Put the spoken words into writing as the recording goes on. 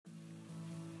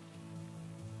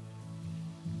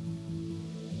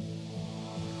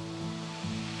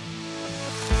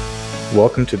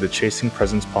Welcome to the Chasing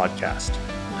Presence podcast,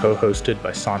 co-hosted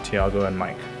by Santiago and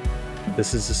Mike.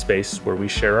 This is a space where we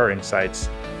share our insights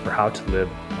for how to live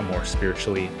a more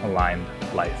spiritually aligned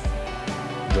life.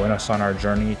 Join us on our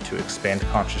journey to expand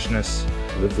consciousness,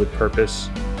 live with purpose,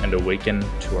 and awaken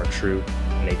to our true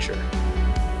nature.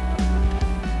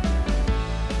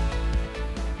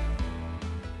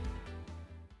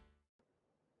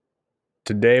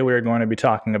 Today we are going to be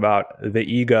talking about the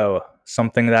ego,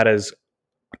 something that is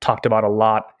talked about a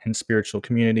lot in spiritual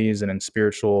communities and in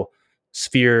spiritual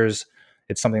spheres.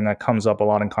 It's something that comes up a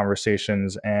lot in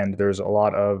conversations, and there's a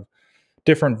lot of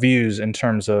different views in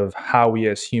terms of how we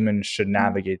as humans should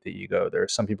navigate the ego. There are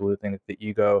some people who think that the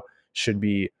ego should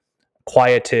be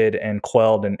quieted and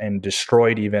quelled and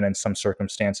destroyed even in some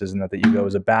circumstances, and that the ego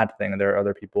is a bad thing. And there are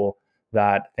other people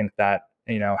that think that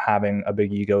having a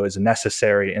big ego is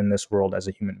necessary in this world as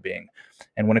a human being.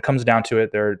 And when it comes down to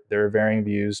it, there are varying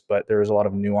views, but there is a lot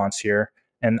of nuance here.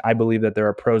 And I believe that there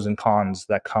are pros and cons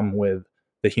that come with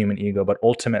the human ego. But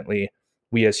ultimately,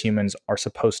 we as humans are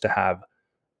supposed to have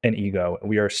an ego.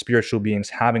 We are spiritual beings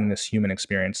having this human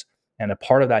experience. And a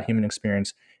part of that human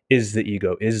experience is the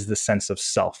ego, is the sense of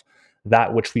self,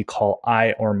 that which we call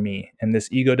I or me. And this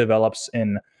ego develops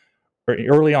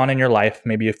early on in your life,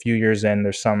 maybe a few years in.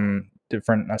 There's some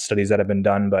different studies that have been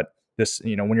done, but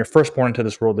when you're first born into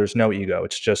this world, there's no ego.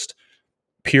 It's just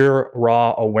pure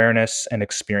raw awareness and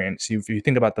experience. If you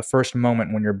think about the first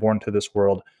moment when you're born to this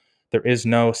world, there is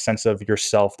no sense of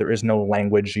yourself. There is no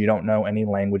language. You don't know any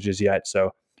languages yet.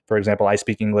 So, for example, I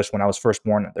speak English. When I was first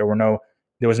born, there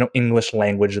was no English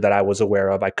language that I was aware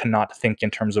of. I could not think in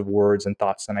terms of words and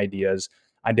thoughts and ideas.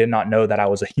 I did not know that I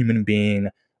was a human being,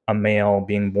 a male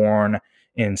being born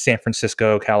in San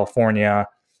Francisco, California.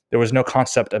 There was no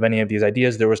concept of any of these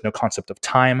ideas. There was no concept of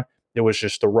time. There was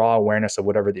just the raw awareness of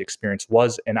whatever the experience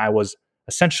was. And I was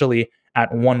essentially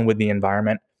at one with the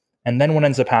environment. And then what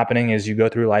ends up happening is you go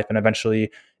through life, and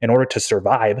eventually, in order to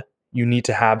survive, you need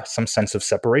to have some sense of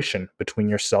separation between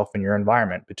yourself and your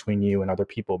environment, between you and other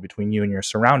people, between you and your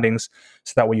surroundings,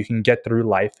 so that way you can get through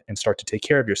life and start to take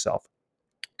care of yourself.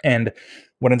 And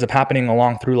what ends up happening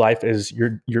along through life is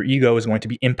your ego is going to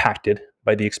be impacted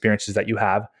by the experiences that you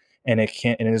have. And it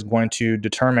is going to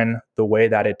determine the way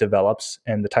that it develops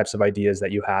and the types of ideas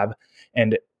that you have.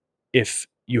 And if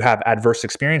you have adverse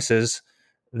experiences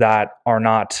that are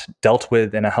not dealt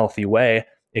with in a healthy way,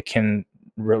 it can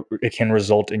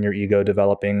result in your ego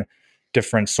developing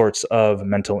different sorts of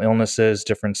mental illnesses,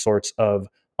 different sorts of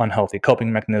unhealthy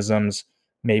coping mechanisms,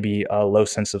 maybe a low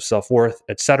sense of self-worth,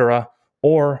 etc.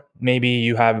 Or maybe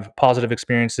you have positive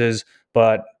experiences,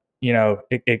 but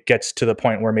it gets to the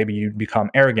point where maybe you become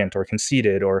arrogant or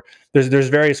conceited, or there's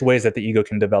various ways that the ego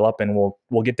can develop, and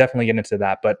we'll definitely get into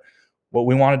that. But what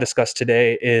we want to discuss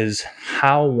today is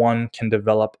how one can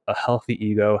develop a healthy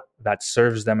ego that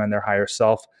serves them and their higher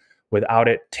self without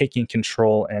it taking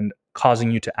control and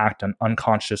causing you to act in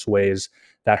unconscious ways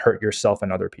that hurt yourself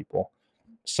and other people.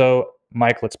 So,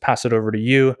 Mike, let's pass it over to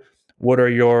you. What are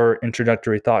your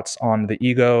introductory thoughts on the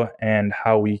ego and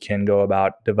how we can go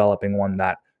about developing one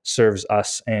that serves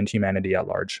us and humanity at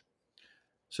large?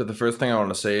 So the first thing I want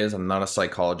to say is I'm not a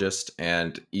psychologist.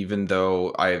 And even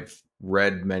though I've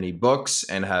read many books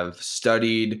and have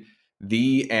studied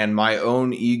and my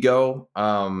own ego,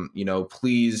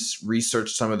 please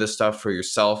research some of this stuff for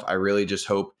yourself. I really just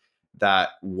hope that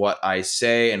what I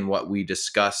say and what we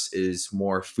discuss is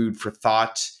more food for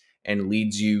thought and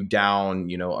leads you down,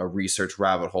 a research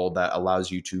rabbit hole that allows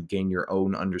you to gain your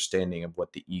own understanding of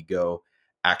what the ego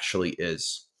actually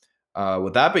is.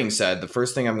 With that being said, the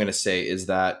first thing I'm going to say is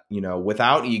that,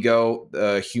 without ego,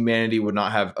 humanity would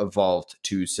not have evolved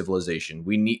to civilization.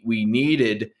 We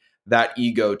needed that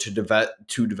ego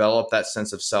to develop that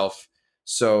sense of self,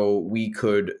 so we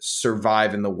could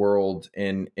survive in the world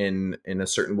in a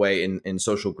certain way in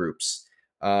social groups.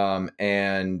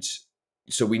 And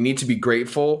so we need to be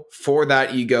grateful for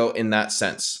that ego in that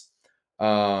sense.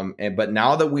 But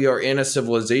now that we are in a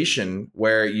civilization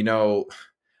where,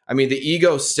 the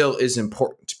ego still is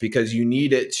important because you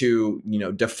need it to,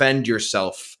 defend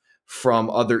yourself from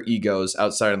other egos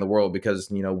outside of the world, because,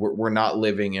 we're not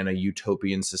living in a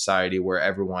utopian society where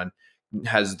everyone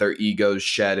has their egos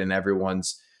shed and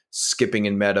everyone's skipping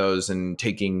in meadows and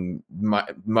taking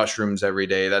mushrooms every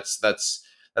day. That's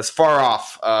far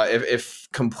off, if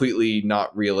completely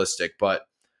not realistic. But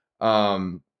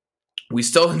we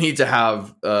still need to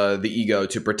have the ego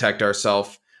to protect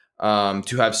ourselves,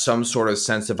 to have some sort of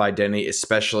sense of identity,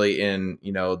 especially in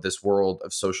this world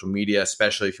of social media,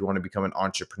 especially if you want to become an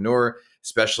entrepreneur,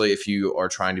 especially if you are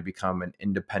trying to become an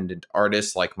independent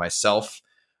artist like myself.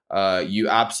 You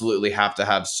absolutely have to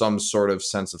have some sort of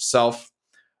sense of self.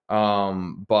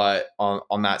 But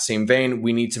on that same vein,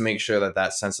 we need to make sure that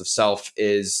that sense of self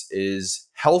is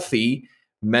healthy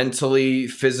mentally,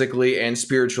 physically, and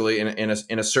spiritually in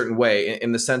a certain way,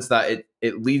 in the sense that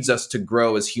it leads us to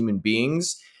grow as human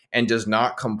beings and does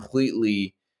not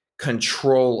completely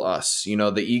control us. You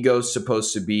know, the ego is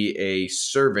supposed to be a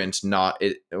servant, not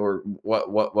it, or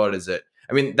what is it?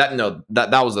 I mean, that no,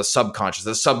 that was the subconscious.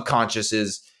 The subconscious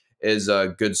is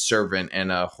a good servant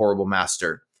and a horrible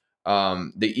master.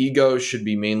 The ego should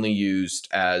be mainly used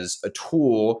as a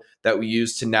tool that we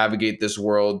use to navigate this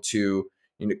world, to,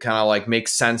 you know, kind of like make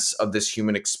sense of this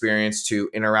human experience, to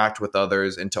interact with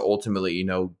others, and to ultimately, you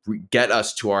know, get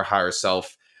us to our higher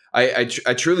self. I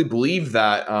truly believe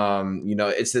that, you know,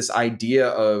 it's this idea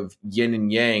of yin and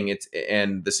yang. It's,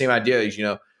 and the same idea is, you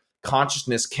know,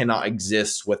 consciousness cannot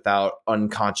exist without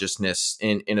unconsciousness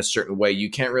in a certain way. You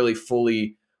can't really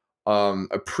fully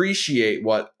appreciate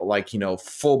what, like, you know,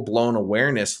 full blown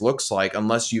awareness looks like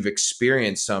unless you've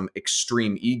experienced some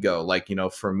extreme ego. Like, you know,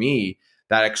 for me,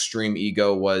 that extreme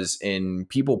ego was in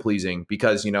people pleasing,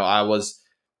 because, you know,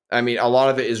 I mean, a lot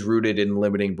of it is rooted in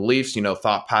limiting beliefs, you know,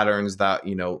 thought patterns that,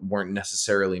 you know, weren't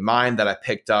necessarily mine, that I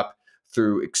picked up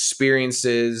through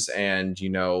experiences and, you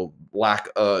know,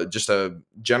 just a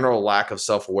general lack of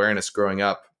self awareness growing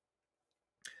up.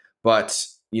 But,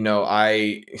 you know,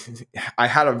 I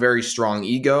had a very strong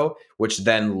ego, which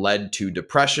then led to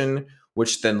depression,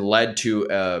 which then led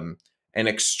to an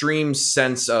extreme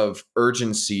sense of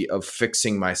urgency of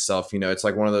fixing myself. You know, it's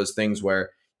like one of those things where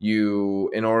you,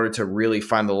 in order to really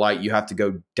find the light, you have to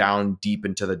go down deep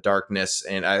into the darkness.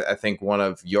 And I think one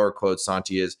of your quotes,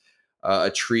 Santi, is a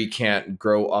tree can't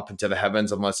grow up into the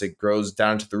heavens unless it grows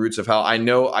down to the roots of hell. I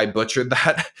know I butchered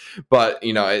that, but,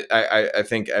 you know, I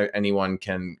think anyone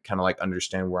can kind of like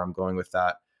understand where I'm going with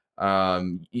that.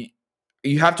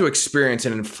 You have to experience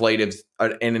an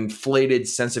inflated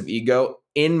sense of ego,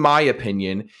 in my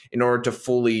opinion, in order to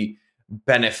fully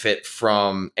benefit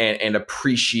from and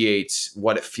appreciate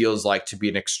what it feels like to be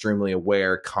an extremely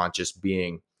aware, conscious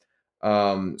being.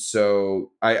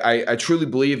 So I truly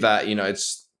believe that, you know,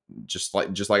 it's just like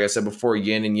I said before,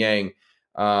 yin and yang.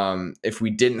 If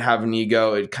we didn't have an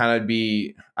ego, it'd kind of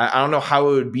be, I don't know how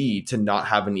it would be to not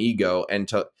have an ego, and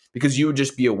to, because you would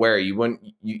just be aware. You wouldn't,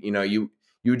 you know, you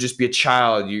would just be a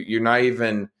child. You're not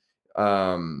even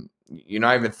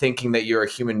thinking that you're a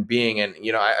human being. And,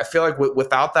 you know, I feel like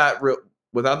without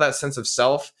without that sense of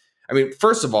self, I mean,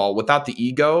 first of all, without the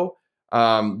ego,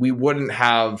 we wouldn't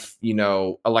have, you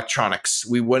know, electronics.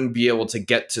 We wouldn't be able to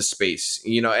get to space,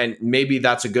 you know, and maybe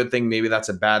that's a good thing. Maybe that's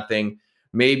a bad thing.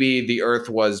 Maybe the Earth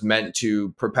was meant to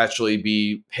perpetually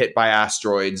be hit by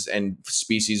asteroids and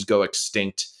species go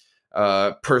extinct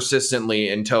persistently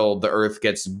until the Earth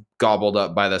gets gobbled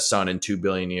up by the sun in 2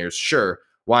 billion years. Sure,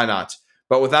 why not?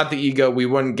 But without the ego, we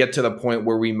wouldn't get to the point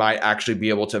where we might actually be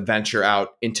able to venture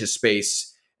out into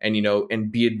space and, you know,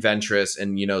 and be adventurous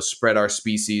and, you know, spread our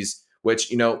species, which,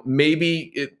 you know,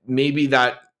 maybe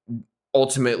that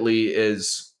ultimately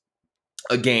is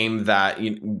a game that,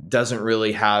 you know, doesn't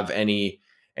really have any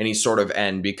sort of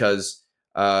end, because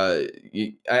I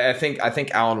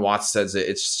think Alan Watts says it.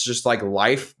 It's just like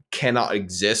life cannot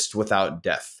exist without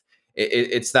death.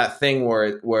 It's that thing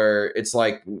where it's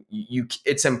like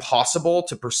it's impossible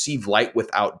to perceive light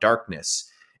without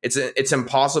darkness. It's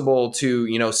impossible to,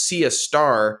 you know, see a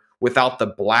star without the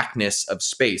blackness of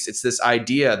space. It's this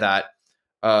idea that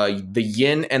the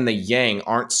yin and the yang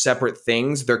aren't separate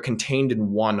things; they're contained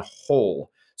in one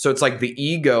whole. So it's like the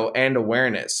ego and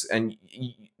awareness, and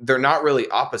they're not really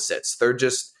opposites. They're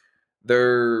just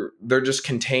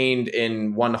contained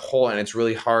in one whole, and it's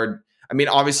really hard. I mean,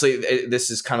 obviously,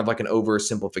 this is kind of like an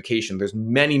oversimplification. There's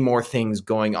many more things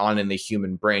going on in the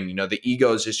human brain. You know, the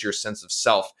ego is just your sense of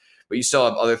self, but you still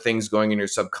have other things going in your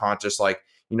subconscious, like,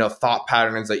 you know, thought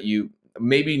patterns that you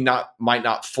might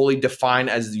not fully define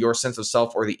as your sense of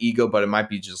self or the ego, but it might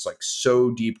be just like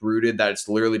so deep rooted that it's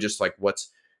literally just like what's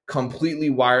completely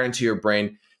wired into your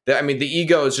brain. That, I mean, the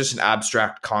ego is just an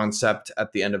abstract concept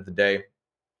at the end of the day.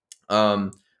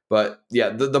 Um, but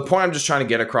yeah, the point I'm just trying to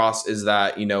get across is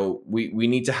that, you know, we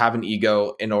need to have an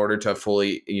ego in order to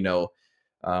fully, you know,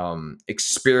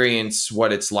 experience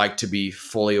what it's like to be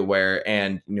fully aware.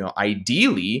 And, you know,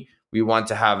 ideally, we want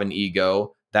to have an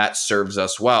ego that serves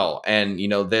us well. And, you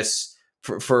know, this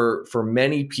for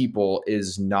many people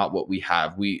is not what we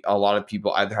have. A lot of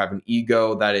people either have an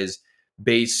ego that is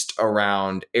based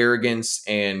around arrogance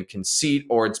and conceit,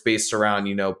 or it's based around,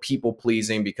 you know, people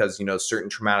pleasing, because, you know, certain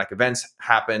traumatic events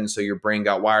happen, so your brain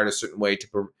got wired a certain way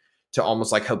to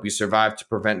almost like help you survive, to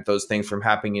prevent those things from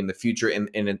happening in the future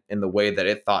in the way that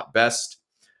it thought best.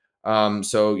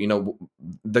 So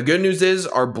the good news is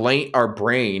our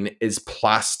brain is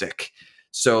plastic.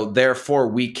 So therefore,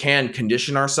 we can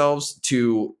condition ourselves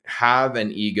to have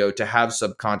an ego, to have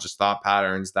subconscious thought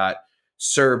patterns that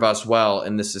serve us well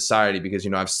in this society. Because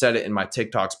I've said it in my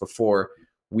TikToks before.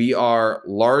 We are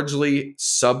largely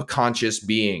subconscious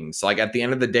beings. Like at the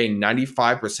end of the day,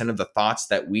 95% of the thoughts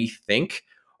that we think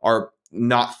are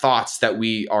not thoughts that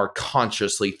we are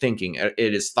consciously thinking. It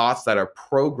is thoughts that are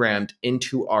programmed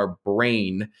into our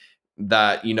brain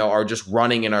that, are just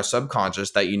running in our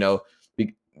subconscious that,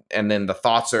 and then the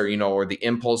thoughts are, or the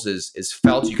impulse is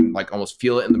felt. You can like almost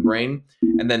feel it in the brain.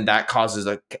 And then that causes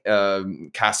a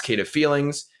cascade of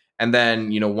feelings. And then,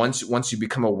 once you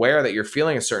become aware that you're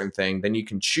feeling a certain thing, then you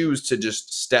can choose to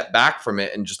just step back from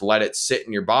it and just let it sit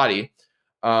in your body.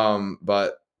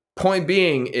 But point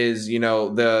being is,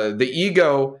 the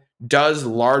ego does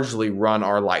largely run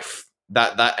our life.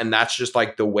 And that's just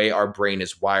like the way our brain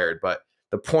is wired. But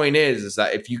the point is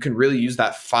that if you can really use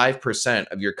that 5%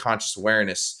 of your conscious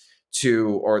awareness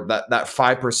or that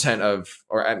 5% of,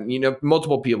 or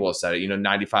multiple people have said it,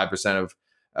 95%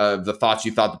 of the thoughts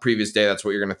you thought the previous day, that's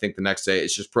what you're going to think the next day.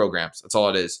 It's just programs. That's all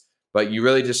it is. But you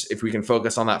really just, if we can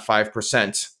focus on that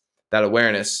 5%, that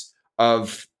awareness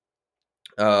of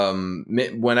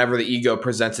whenever the ego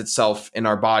presents itself in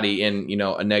our body in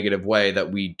a negative way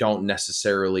that we don't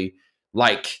necessarily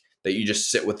like, that you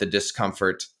just sit with the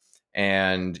discomfort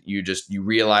and you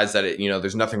realize that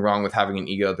there's nothing wrong with having an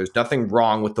ego. There's nothing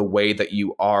wrong with the way that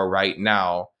you are right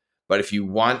now. But if you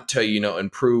want to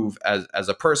improve as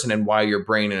a person and wire your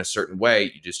brain in a certain way,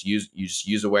 you just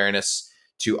use awareness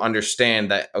to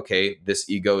understand that, okay, this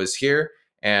ego is here.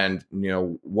 And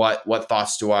what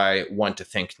thoughts do I want to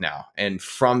think now? And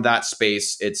from that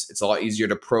space, it's a lot easier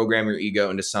to program your ego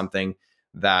into something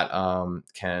that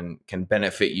can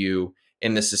benefit you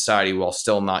in this society while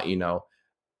still not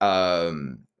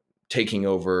taking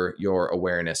over your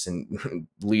awareness and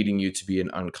leading you to be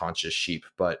an unconscious sheep.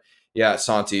 But yeah,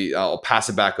 Santi, I'll pass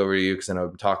it back over to you because I know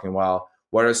we've been talking a while.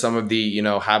 What are some of the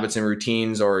habits and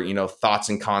routines or thoughts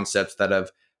and concepts that have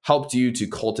helped you to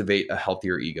cultivate a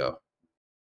healthier ego?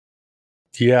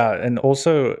 Yeah, and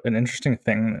also an interesting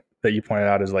thing that you pointed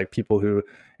out is like people who,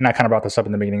 and I kind of brought this up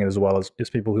in the beginning as well, is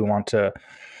people who want to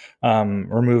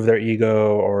remove their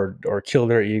ego or kill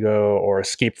their ego or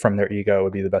escape from their ego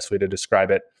would be the best way to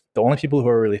describe it. The only people who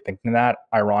are really thinking that,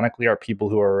 ironically, are people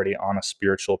who are already on a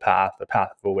spiritual path, a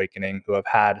path of awakening, who have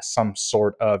had some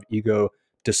sort of ego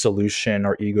dissolution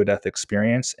or ego death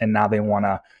experience, and now they want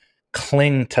to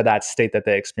cling to that state that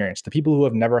they experienced. The people who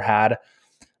have never had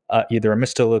either a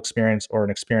mystical experience or an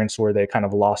experience where they kind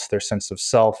of lost their sense of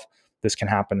self. This can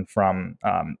happen from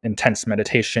intense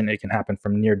meditation. It can happen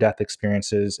from near-death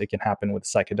experiences. It can happen with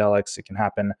psychedelics. It can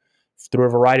happen through a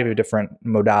variety of different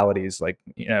modalities, like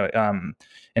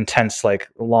intense, like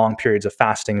long periods of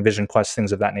fasting, vision quests,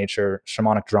 things of that nature,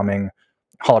 shamanic drumming,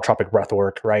 holotropic breath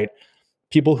work. Right?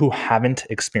 People who haven't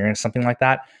experienced something like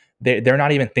that, they're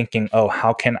not even thinking, oh,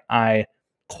 how can I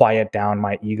quiet down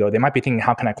my ego? They might be thinking,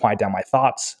 how can I quiet down my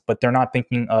thoughts? But they're not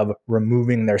thinking of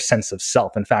removing their sense of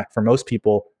self. In fact, for most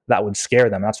people, that would scare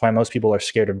them. That's why most people are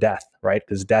scared of death, right?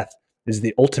 Because death is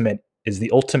the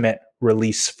ultimate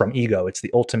release from ego. It's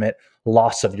the ultimate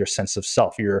loss of your sense of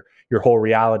self. Your whole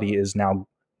reality is now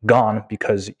gone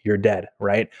because you're dead,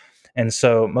 right? And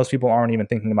so most people aren't even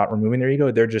thinking about removing their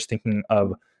ego. They're just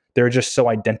so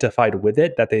identified with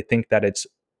it that they think that it's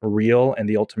real and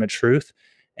the ultimate truth,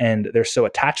 and they're so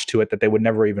attached to it that they would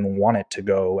never even want it to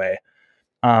go away.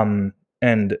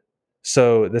 And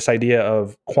so this idea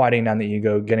of quieting down the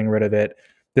ego, getting rid of it,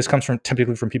 this comes from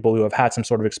typically from people who have had some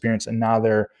sort of experience and now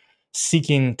they're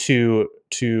seeking to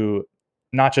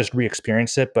not just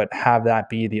re-experience it, but have that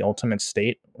be the ultimate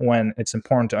state. When it's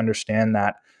important to understand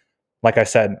that, like I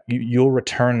said,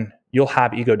 you'll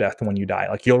have ego death when you die.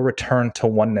 Like you'll return to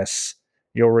oneness.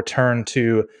 You'll return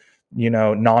to,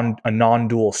 a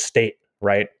non-dual state,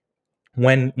 right?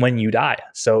 When you die.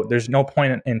 So there's no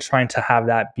point in trying to have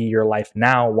that be your life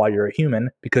now while you're a human,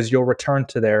 because you'll return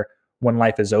to there when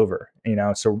life is over.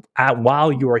 So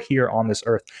while you are here on this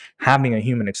earth having a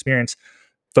human experience,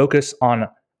 focus on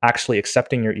actually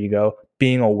accepting your ego,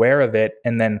 being aware of it,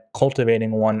 and then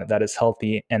cultivating one that is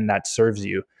healthy and that serves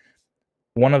you.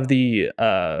 One of the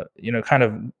kind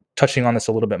of touching on this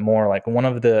a little bit more, like one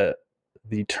of the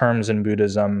terms in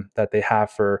Buddhism that they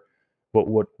have for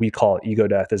what we call ego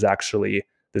death is actually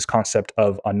this concept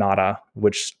of anatta,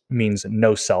 which means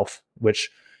no self, which,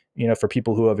 for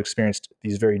people who have experienced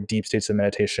these very deep states of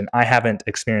meditation, I haven't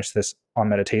experienced this on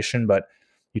meditation, but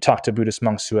you talk to Buddhist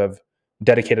monks who have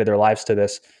dedicated their lives to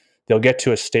this, they'll get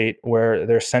to a state where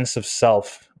their sense of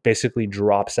self basically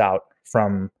drops out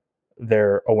from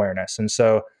their awareness. And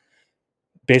so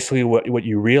basically what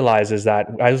you realize is that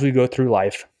as we go through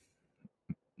life,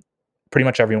 pretty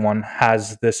much everyone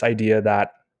has this idea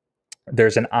that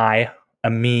there's an I, a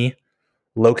me,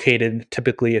 located.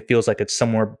 Typically, it feels like it's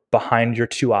somewhere behind your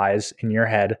two eyes in your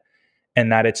head,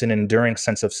 and that it's an enduring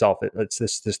sense of self. It's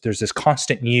this there's this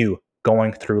constant you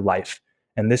going through life,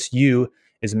 and this you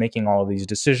is making all of these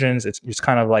decisions. It's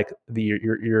kind of like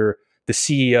you're the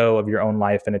CEO of your own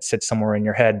life, and it sits somewhere in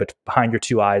your head, but behind your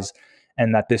two eyes.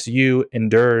 And that this you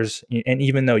endures, and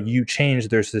even though you change,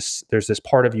 there's this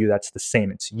part of you that's the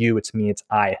same. It's you, it's me, it's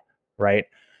I, right?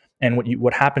 And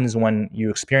what happens when you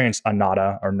experience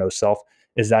anatta or no self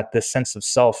is that this sense of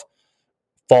self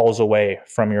falls away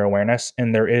from your awareness,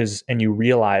 and you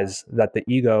realize that the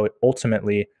ego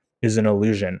ultimately is an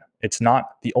illusion. It's not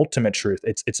the ultimate truth.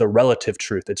 It's a relative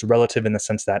truth. It's relative in the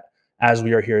sense that as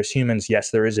we are here as humans,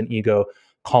 yes, there is an ego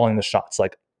calling the shots.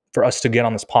 Like for us to get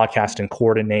on this podcast and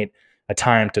coordinate a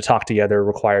time to talk together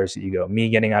requires ego. Me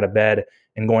getting out of bed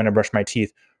and going to brush my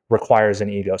teeth requires an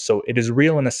ego. So it is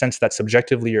real in the sense that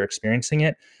subjectively you're experiencing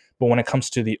it. But when it comes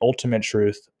to the ultimate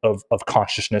truth of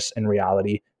consciousness and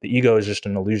reality, the ego is just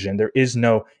an illusion. There is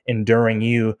no enduring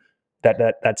you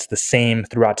that's the same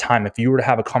throughout time. If you were to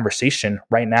have a conversation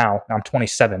right now, I'm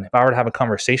 27. If I were to have a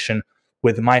conversation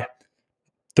with my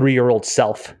 3-year-old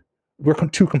self, we're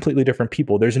two completely different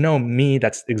people. There's no me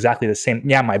that's exactly the same.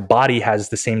 Yeah, my body has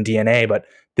the same DNA, but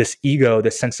this ego,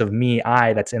 this sense of me,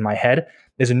 I that's in my head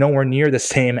is nowhere near the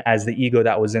same as the ego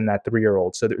that was in that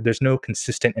 3-year-old. So there's no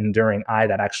consistent, enduring I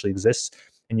that actually exists,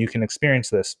 and you can experience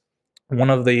this.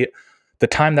 One of the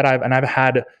time that I've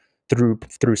had through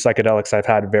psychedelics, I've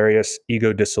had various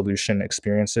ego dissolution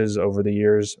experiences over the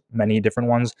years, many different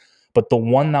ones, but the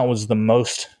one that was the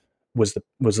most was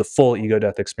the full ego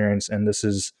death experience, and this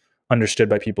is understood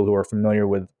by people who are familiar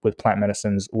with plant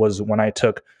medicines, was when I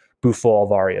took Bufo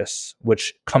alvarius,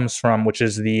 which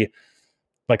is the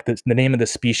name of the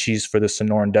species for the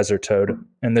Sonoran desert toad.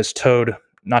 And this toad,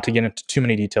 not to get into too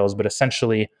many details, but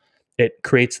essentially it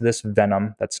creates this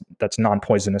venom that's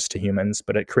non-poisonous to humans,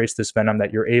 but it creates this venom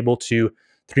that you're able to,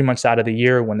 3 months out of the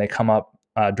year when they come up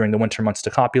during the winter months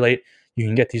to copulate, you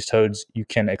can get these toads, you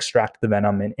can extract the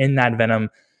venom, and in that venom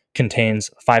contains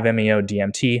 5-MeO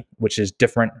DMT, which is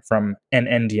different from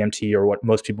NN-DMT, or what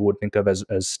most people would think of as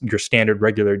your standard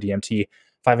regular DMT.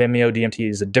 5-MeO DMT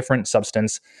is a different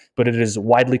substance, but it is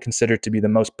widely considered to be the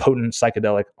most potent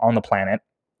psychedelic on the planet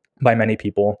by many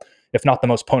people. If not the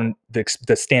most potent,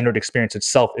 the standard experience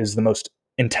itself is the most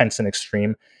intense and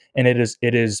extreme. And it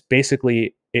is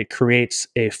basically, it creates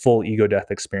a full ego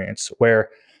death experience where,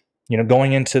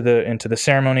 going into the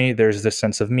ceremony, there's this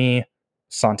sense of me,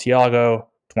 Santiago,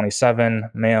 27,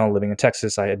 male, living in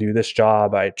Texas. I do this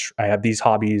job. I have these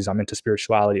hobbies. I'm into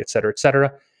spirituality, et cetera, et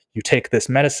cetera. You take this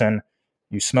medicine,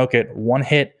 you smoke it, one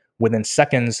hit, within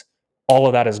seconds, all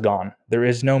of that is gone. There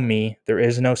is no me. There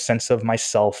is no sense of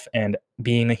myself and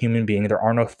being a human being. There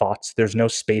are no thoughts. There's no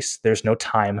space. There's no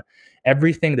time.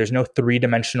 Everything, there's no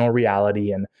three-dimensional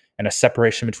reality and a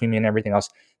separation between me and everything else.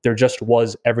 There just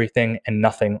was everything and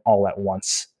nothing all at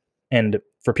once. And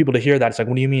for people to hear that, it's like,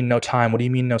 what do you mean no time? What do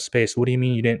you mean no space? What do you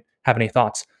mean you didn't have any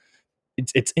thoughts?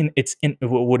 It's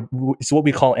what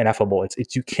we call ineffable.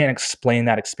 It's you can't explain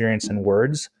that experience in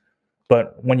words.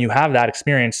 But when you have that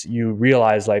experience, you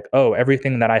realize like, oh,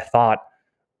 everything that I thought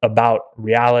about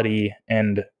reality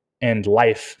and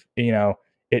life,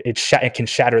 it can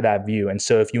shatter that view. And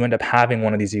so if you end up having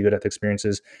one of these ego death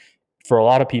experiences, for a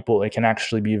lot of people, it can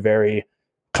actually be very,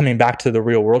 coming back to the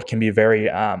real world can be very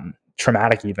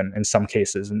traumatic, even in some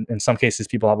cases. And in some cases,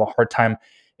 people have a hard time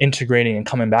integrating and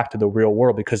coming back to the real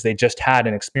world because they just had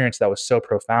an experience that was so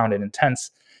profound and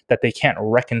intense that they can't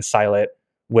reconcile it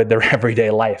with their everyday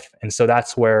life. And so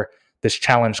that's where this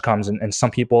challenge comes. And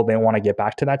some people, they want to get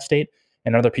back to that state,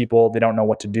 and other people, they don't know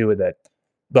what to do with it.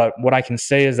 But what I can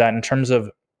say is that in terms of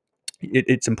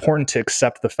it's important to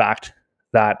accept the fact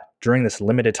that during this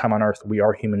limited time on earth, we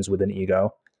are humans with an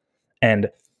ego. And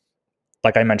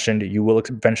like I mentioned, you will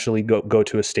eventually go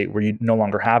to a state where you no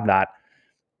longer have that.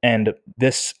 And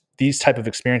these type of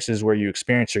experiences where you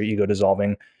experience your ego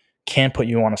dissolving can put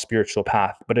you on a spiritual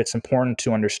path. But it's important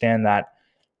to understand that,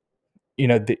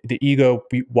 the ego,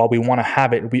 while we want to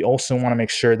have it, we also want to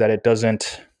make sure that it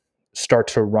doesn't start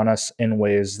to run us in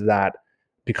ways that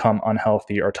become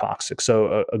unhealthy or toxic.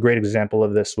 So a great example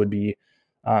of this would be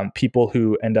people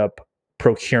who end up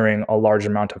procuring a large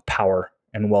amount of power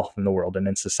and wealth in the world and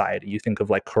in society. You think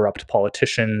of like corrupt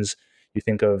politicians. You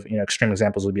think of, extreme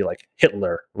examples would be like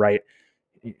Hitler, right?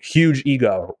 huge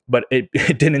ego, but it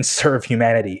didn't serve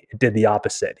humanity. It did the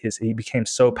opposite. He became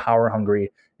so power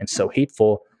hungry and so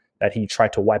hateful that he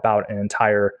tried to wipe out an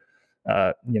entire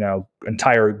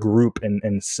group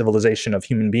and civilization of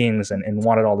human beings, and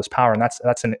wanted all this power. And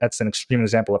that's an extreme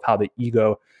example of how the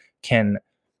ego can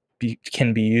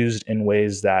be used in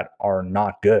ways that are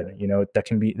not good. That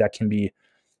can be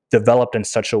developed in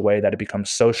such a way that it becomes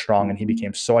so strong, and he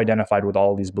became so identified with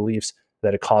all of these beliefs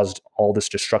that it caused all this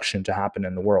destruction to happen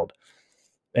in the world.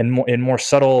 And in more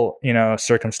subtle,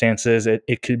 circumstances,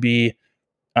 it could be,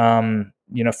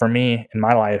 for me in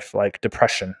my life, like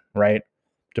depression, right?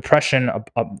 Depression,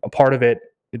 a part of it,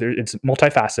 it's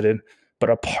multifaceted,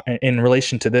 but in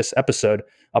relation to this episode,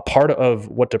 a part of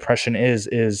what depression is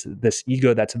this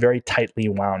ego that's very tightly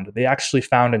wound. They actually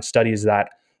found in studies that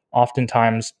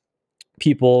oftentimes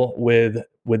people with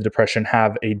depression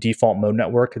have a default mode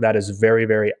network that is very,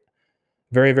 very,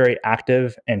 very, very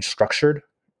active and structured.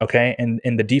 Okay. And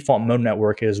the default mode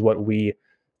network is what we,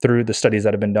 through the studies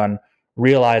that have been done,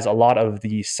 realize a lot of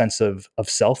the sense of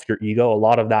self, your ego, a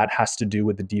lot of that has to do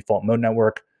with the default mode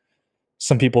network.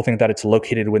 Some people think that it's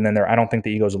located within there. I don't think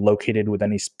the ego is located with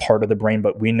any part of the brain,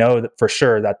 but we know that for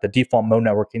sure that the default mode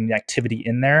network and the activity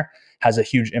in there has a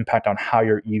huge impact on how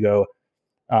your ego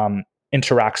um,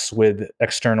 interacts with the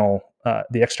external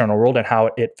world, and how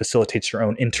it facilitates your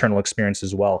own internal experience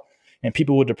as well. And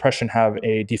people with depression have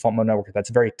a default mode network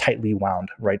that's very tightly wound,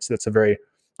 right? So that's a very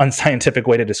unscientific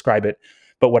way to describe it.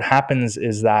 But what happens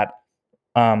is that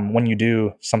when you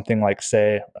do something like,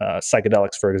 say,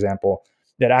 psychedelics, for example,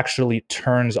 that actually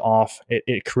turns off,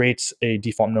 it creates a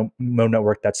default mode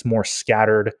network that's more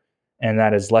scattered, and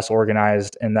that is less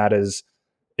organized, and that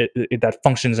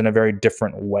functions in a very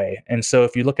different way. And so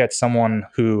if you look at someone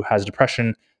who has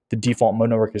depression, the default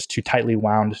mode network is too tightly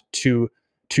wound, too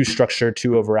structured,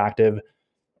 too overactive.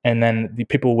 And then the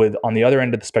people with, on the other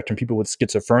end of the spectrum, people with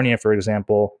schizophrenia, for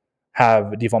example,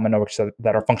 have default mode networks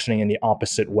that are functioning in the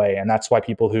opposite way. And that's why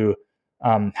people who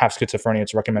have schizophrenia,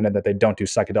 it's recommended that they don't do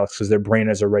psychedelics, because their brain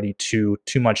is already too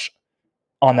much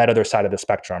on that other side of the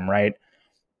spectrum, right?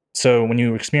 So when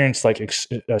you experience like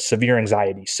severe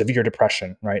anxiety, severe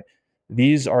depression, right?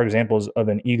 These are examples of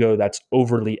an ego that's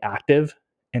overly active,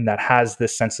 and that has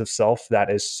this sense of self that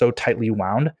is so tightly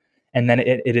wound. And then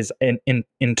it is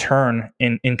in turn,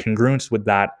 in congruence with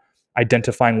that,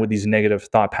 identifying with these negative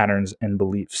thought patterns and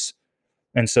beliefs.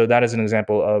 And so that is an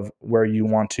example of where you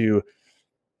want to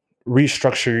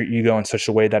restructure your ego in such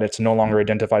a way that it's no longer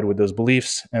identified with those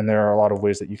beliefs. And there are a lot of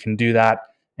ways that you can do that.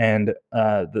 And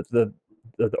the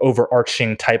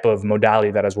overarching type of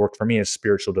modality that has worked for me is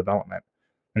spiritual development.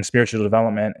 And spiritual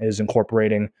development is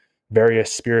incorporating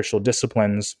various spiritual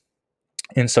disciplines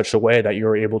in such a way that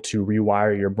you're able to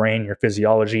rewire your brain, your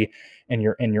physiology, and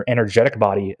your energetic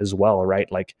body as well,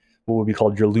 right? Like what would be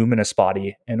called your luminous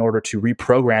body, in order to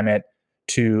reprogram it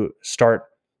to start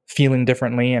feeling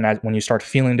differently. And when you start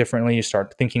feeling differently, you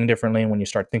start thinking differently. And when you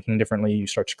start thinking differently, you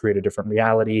start to create a different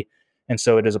reality. And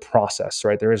so it is a process,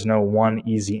 right? There is no one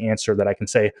easy answer that I can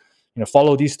say,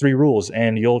 follow these 3 rules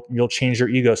and you'll change your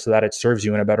ego so that it serves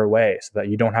you in a better way, so that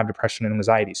you don't have depression and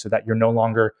anxiety, so that you're no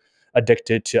longer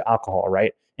addicted to alcohol,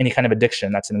 right? Any kind of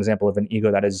addiction, that's an example of an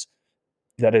ego that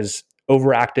is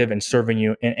overactive and serving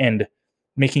you, and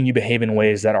making you behave in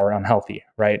ways that are unhealthy,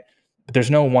 right? But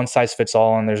there's no one size fits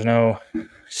all, and there's no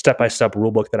step-by-step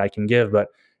rule book that I can give, but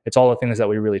it's all the things that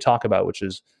we really talk about, which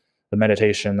is the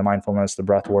meditation, the mindfulness, the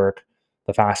breath work,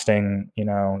 the fasting,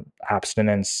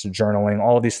 abstinence, journaling,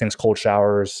 all of these things, cold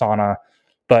showers, sauna.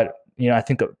 But, I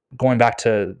think going back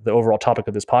to the overall topic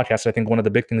of this podcast, I think one of the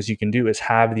big things you can do is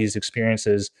have these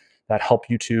experiences that help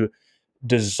you to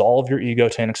dissolve your ego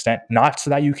to an extent, not so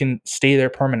that you can stay there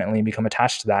permanently and become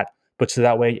attached to that, but so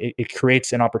that way it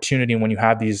creates an opportunity when you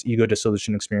have these ego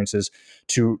dissolution experiences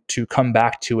to come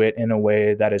back to it in a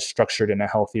way that is structured in a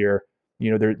healthier,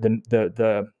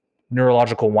 the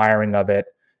neurological wiring of it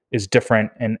is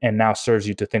different, and now serves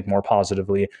you to think more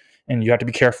positively. And you have to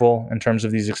be careful in terms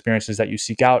of these experiences that you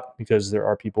seek out, because there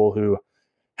are people who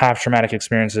have traumatic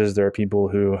experiences. There are people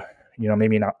who,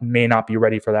 may not be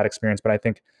ready for that experience. But I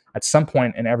think at some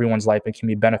point in everyone's life, it can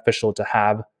be beneficial to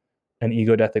have an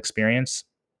ego death experience,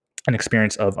 an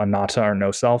experience of anatta, or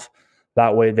no self.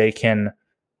 That way they can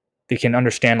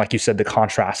understand, like you said, the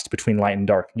contrast between light and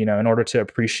dark. In order to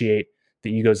appreciate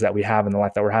the egos that we have in the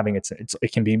life that we're having,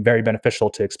 it can be very beneficial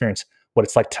to experience what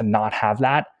it's like to not have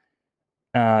that.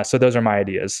 So those are my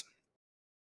ideas.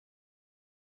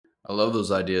 I love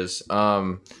those ideas.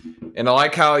 And I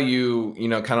like how you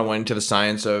kind of went into the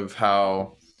science of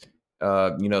how,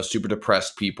 super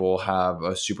depressed people have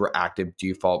a super active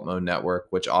default mode network,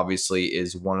 which obviously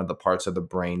is one of the parts of the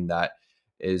brain that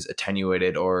is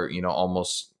attenuated, or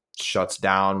almost shuts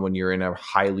down when you're in a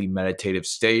highly meditative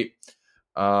state.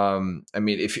 I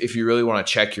mean, if you really want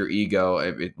to check your ego,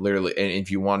 it literally, and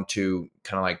if you want to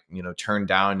kind of like turn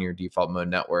down your default mode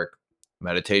network,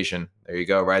 meditation, there you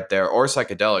go, right there, or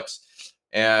psychedelics.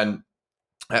 And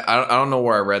I don't know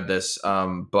where I read this,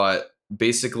 but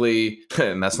basically,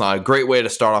 and that's not a great way to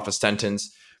start off a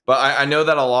sentence, but I know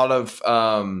that a lot of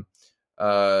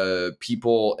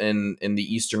people in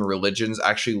the Eastern religions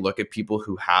actually look at people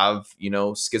who have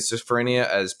schizophrenia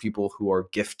as people who are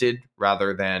gifted,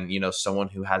 rather than someone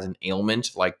who has an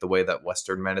ailment, like the way that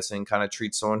Western medicine kind of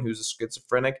treats someone who's a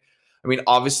schizophrenic. I mean,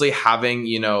 obviously, having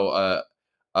a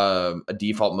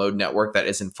default mode network that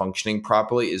isn't functioning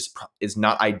properly is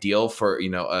not ideal for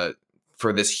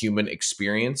for this human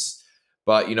experience.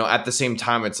 But at the same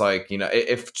time, it's like,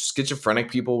 if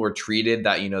schizophrenic people were treated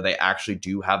that they actually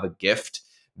do have a gift,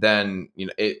 then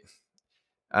it.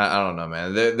 I don't know,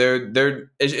 man. They're.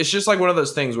 It's just like one of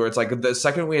those things where it's like the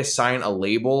second we assign a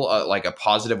label, like a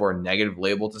positive or a negative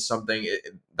label to something,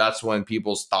 that's when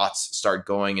people's thoughts start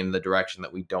going in the direction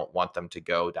that we don't want them to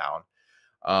go down.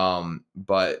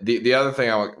 But the other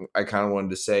thing I kind of wanted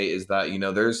to say is that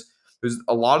there's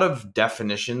a lot of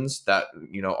definitions that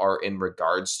are in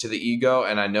regards to the ego,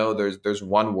 and I know there's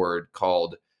one word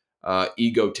called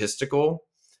egotistical,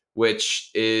 which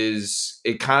is,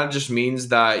 it kind of just means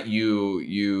that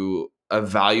you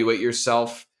evaluate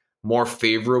yourself more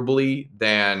favorably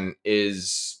than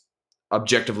is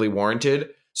objectively warranted.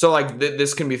 So like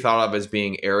this can be thought of as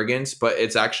being arrogance, but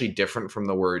it's actually different from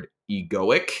the word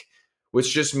egoic,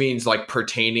 which just means like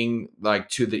pertaining like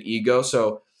to the ego.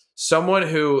 So someone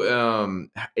who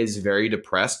is very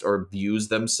depressed or views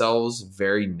themselves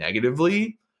very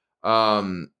negatively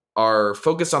are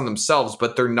focused on themselves,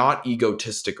 but they're not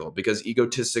egotistical, because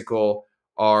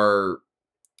are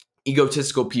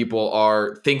egotistical people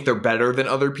are think they're better than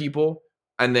other people,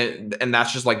 and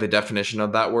that's just like the definition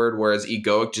of that word. Whereas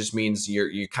egoic just means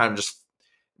you kind of just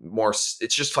more,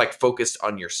 it's just like focused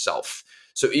on yourself.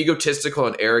 So egotistical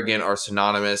and arrogant are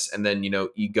synonymous, and then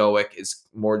egoic is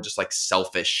more just like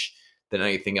selfish than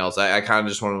anything else. I kind of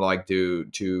just wanted to like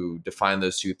to define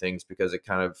those two things, because it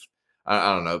kind of,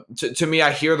 I don't know, to me,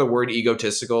 I hear the word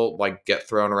egotistical like get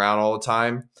thrown around all the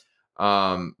time.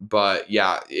 But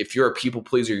yeah, if you're a people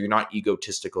pleaser, you're not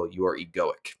egotistical, you are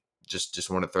egoic. Just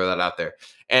want to throw that out there.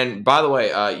 And by the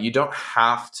way, you don't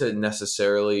have to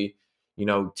necessarily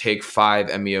take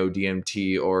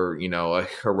 5-MeO-DMT or a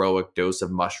heroic dose of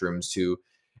mushrooms to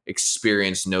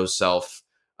experience no self.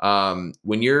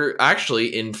 When you're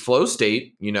actually in flow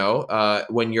state,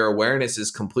 when your awareness is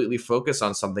completely focused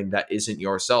on something that isn't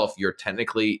yourself, you're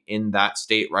technically in that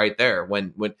state right there.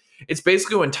 When it's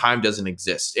basically when time doesn't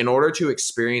exist. In order to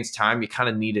experience time, you kind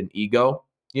of need an ego,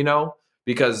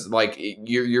 because like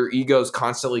your ego is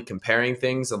constantly comparing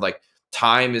things, and like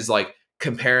time is like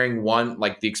comparing one,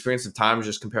 like the experience of time is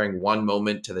just comparing one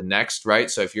moment to the next, right?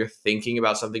 So if you're thinking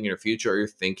about something in your future, or you're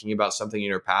thinking about something in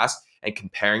your past and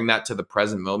comparing that to the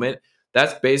present moment,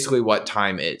 that's basically what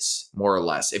time is, more or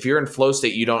less. If you're in flow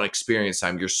state, you don't experience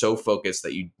time. You're so focused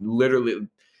that you literally,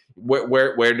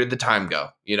 where did the time go?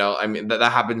 I mean,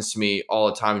 that happens to me all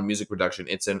the time in music production.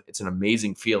 It's an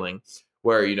amazing feeling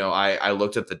where I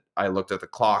looked at the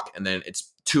clock, and then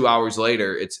it's 2 hours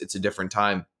later, it's a different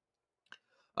time.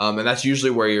 And that's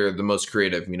usually where you're the most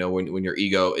creative, when your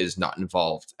ego is not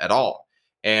involved at all.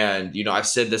 And, I've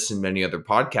said this in many other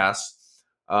podcasts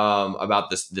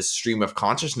about this stream of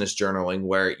consciousness journaling,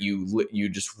 where you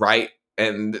just write,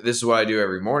 and this is what I do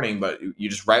every morning, but you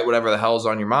just write whatever the hell is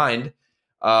on your mind.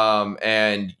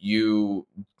 And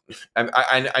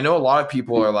I know a lot of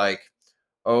people are like,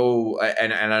 oh,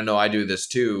 and I know I do this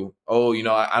too. Oh,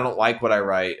 I don't like what I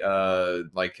write.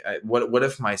 What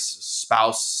if my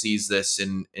spouse sees this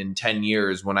in 10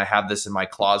 years, when I have this in my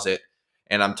closet,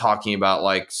 and I'm talking about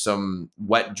like some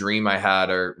wet dream I had,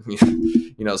 or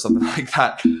something like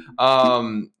that.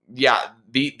 Yeah,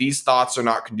 these thoughts are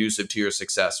not conducive to your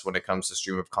success when it comes to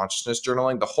stream of consciousness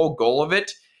journaling. The whole goal of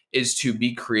it is to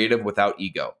be creative without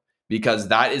ego, because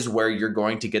that is where you're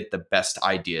going to get the best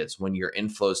ideas, when you're in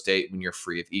flow state, when you're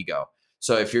free of ego.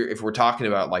 So if we're talking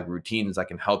about like routines that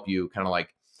can help you kind of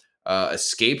like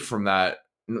escape from that,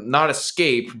 not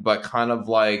escape, but kind of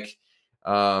like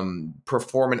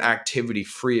perform an activity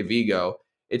free of ego,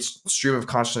 it's stream of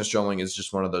consciousness journaling is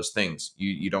just one of those things.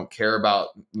 You don't care about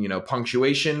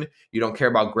punctuation, you don't care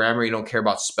about grammar, you don't care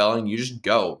about spelling. You just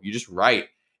go, you just write,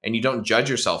 and you don't judge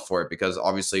yourself for it, because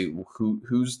obviously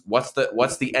what's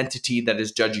the entity that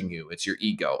is judging you? It's your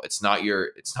ego. It's not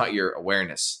your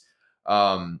awareness.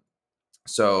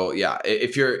 So yeah,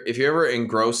 if you're ever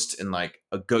engrossed in like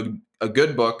a good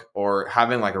book or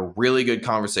having like a really good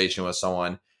conversation with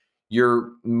someone,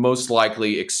 you're most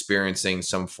likely experiencing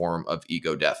some form of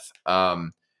ego death.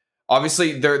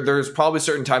 Obviously there's probably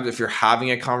certain times if you're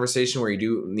having a conversation where you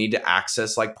do need to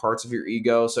access like parts of your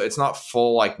ego, so it's not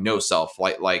full like no self,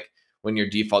 like when your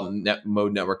default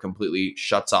mode network completely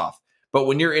shuts off. But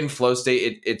when you're in flow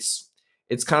state, it's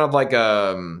kind of like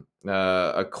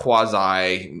a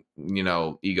quasi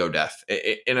ego death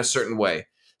in a certain way.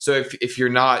 So if you're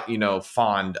not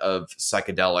fond of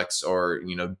psychedelics or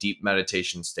deep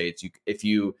meditation states, if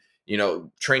you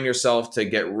train yourself to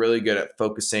get really good at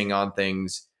focusing on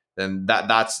things, then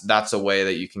that's a way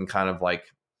that you can kind of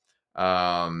like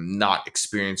not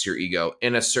experience your ego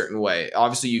in a certain way.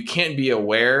 Obviously, you can't be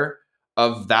aware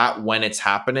of that when it's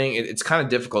happening. It's kind of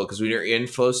difficult because when you're in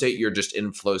flow state, you're just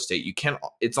in flow state. You can't.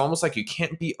 It's almost like you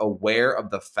can't be aware of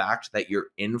the fact that you're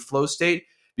in flow state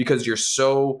because you're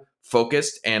so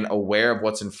focused and aware of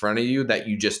what's in front of you that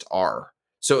you just are.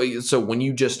 So when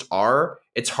you just are,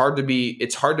 it's hard to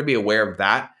be aware of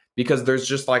that because there's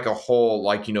just like a whole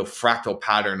like fractal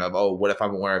pattern of, oh, what if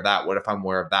I'm aware of that? What if I'm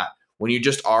aware of that? When you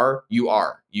just are, you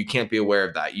are. You can't be aware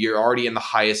of that. You're already in the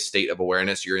highest state of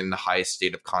awareness. You're in the highest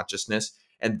state of consciousness.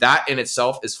 And that in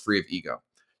itself is free of ego.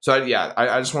 So,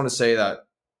 I just want to say that,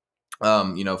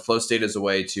 flow state is a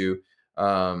way to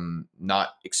not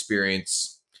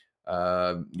experience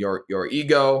your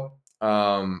ego.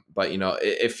 But,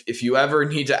 if you ever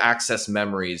need to access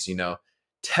memories,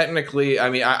 technically, I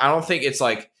mean, I don't think it's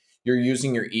like you're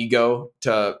using your ego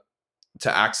to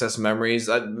access memories.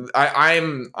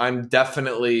 I'm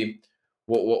definitely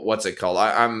what's it called?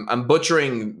 I'm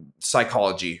butchering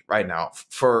psychology right now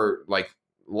for like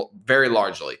very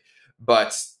largely,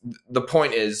 but the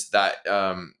point is that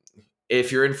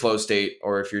if you're in flow state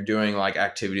or if you're doing like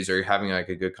activities or you're having like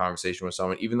a good conversation with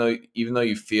someone, even though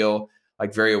you feel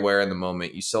like very aware in the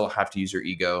moment, you still have to use your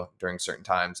ego during certain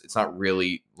times. It's not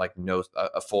really like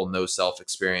a full no self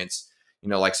experience.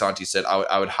 Like Santi said,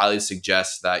 I would highly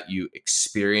suggest that you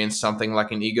experience something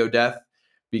like an ego death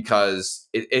because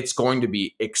it's going to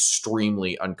be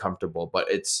extremely uncomfortable. But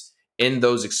it's in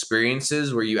those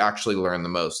experiences where you actually learn the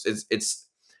most. It's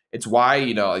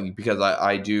why because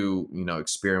I do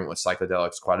experiment with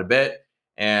psychedelics quite a bit,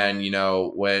 and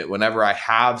whenever I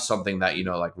have something that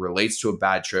like relates to a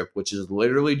bad trip, which is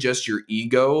literally just your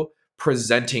ego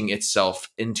presenting itself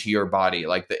into your body.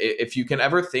 Like if you can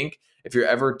ever think, if you're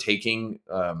ever taking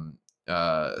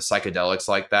psychedelics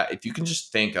like that, if you can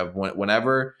just think of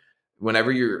whenever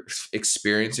you're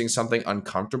experiencing something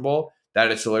uncomfortable, that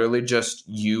it's literally just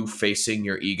you facing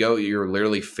your ego. You're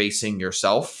literally facing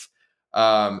yourself.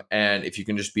 And if you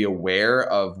can just be aware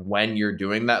of when you're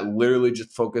doing that, literally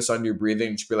just focus on your breathing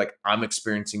and just be like, I'm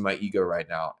experiencing my ego right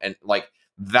now. And like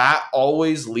that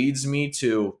always leads me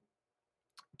to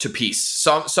peace.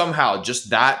 Somehow just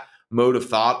that mode of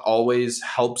thought always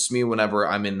helps me whenever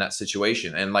I'm in that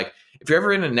situation. And like if you're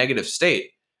ever in a negative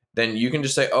state, then you can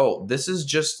just say, oh, this is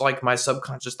just like my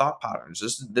subconscious thought patterns.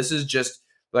 This is just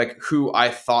like who I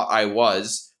thought I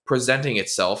was presenting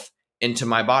itself into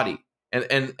my body.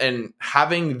 And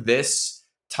having this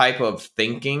type of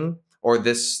thinking or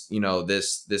this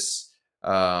this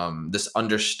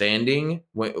understanding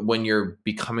when you're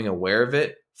becoming aware of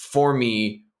it, for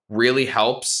me, really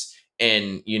helps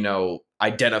in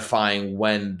identifying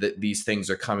when these things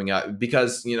are coming up.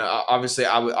 Because obviously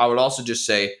I would also just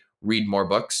say read more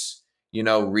books,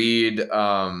 read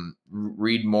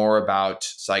more about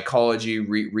psychology,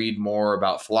 read more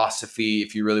about philosophy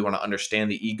if you really want to understand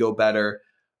the ego better.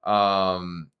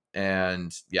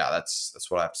 And yeah, that's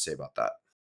what I have to say about that.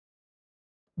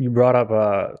 You brought up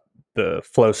the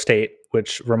flow state,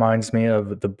 which reminds me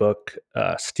of the book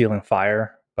Stealing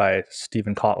Fire by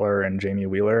Stephen Kotler and Jamie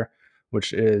Wheeler,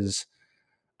 which is,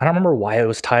 I don't remember why it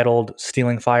was titled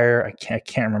Stealing Fire. I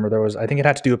can't remember. I think it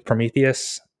had to do with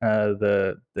Prometheus,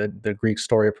 the Greek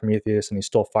story of Prometheus, and he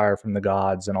stole fire from the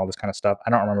gods and all this kind of stuff. I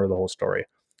don't remember the whole story,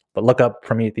 but look up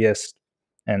Prometheus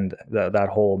and that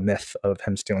whole myth of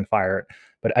him stealing fire.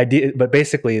 But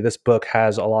basically, this book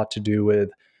has a lot to do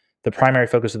with, the primary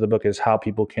focus of the book is how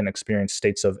people can experience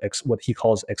states of what he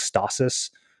calls ecstasis,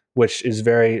 which is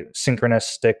very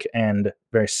synchronistic and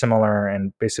very similar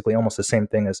and basically almost the same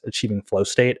thing as achieving flow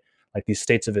state. Like these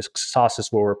states of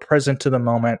ecstasis where we're present to the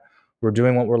moment, we're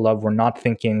doing what we're love, we're not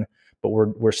thinking, but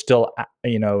we're still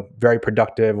very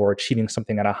productive or achieving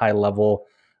something at a high level.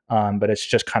 But it's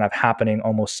just kind of happening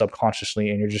almost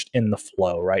subconsciously, and you're just in the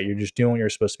flow, right? You're just doing what you're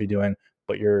supposed to be doing,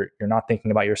 but you're not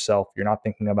thinking about yourself. You're not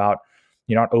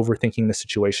overthinking the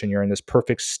situation. You're in this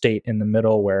perfect state in the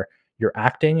middle where you're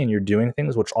acting and you're doing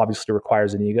things, which obviously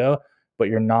requires an ego, but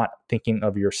you're not thinking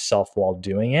of yourself while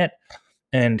doing it.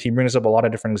 And he brings up a lot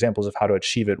of different examples of how to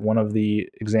achieve it. One of the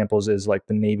examples is like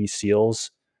the Navy SEALs,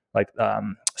 like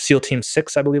SEAL Team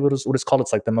 6, I believe what it's called.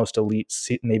 It's like the most elite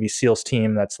Navy SEALs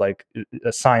team that's like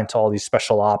assigned to all these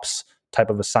special ops type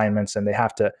of assignments, and they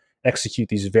have to execute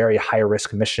these very high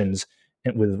risk missions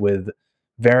with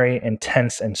very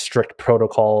intense and strict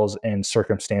protocols and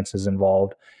circumstances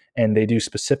involved. And they do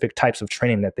specific types of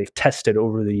training that they've tested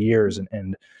over the years,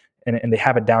 and they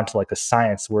have it down to like a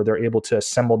science where they're able to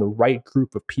assemble the right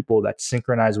group of people that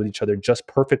synchronize with each other just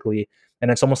perfectly. And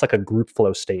it's almost like a group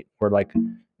flow state where, like,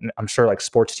 I'm sure like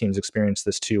sports teams experience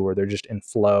this too, where they're just in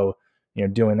flow,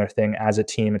 doing their thing as a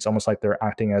team. It's almost like they're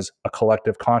acting as a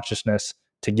collective consciousness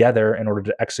together in order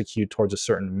to execute towards a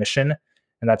certain mission.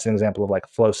 And that's an example of like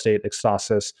flow state,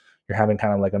 ecstasis. You're having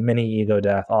kind of like a mini ego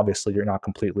death. Obviously, you're not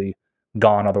completely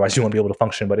gone, otherwise you won't be able to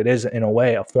function, but it is in a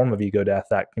way a form of ego death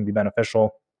that can be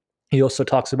beneficial. He also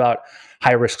talks about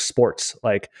high risk sports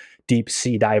like deep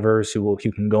sea divers who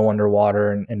can go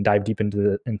underwater and dive deep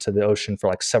into the ocean for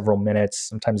like several minutes,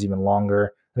 sometimes even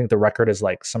longer. I think the record is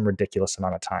like some ridiculous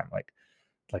amount of time, like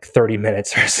 30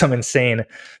 minutes or some insane.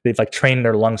 They've like trained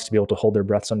their lungs to be able to hold their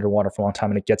breaths underwater for a long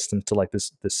time, and it gets them to like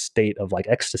this state of like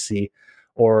ecstasy.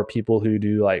 Or people who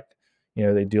do like,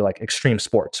 they do like extreme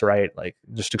sports, right? Like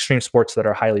just extreme sports that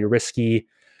are highly risky.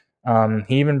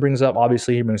 He even brings up,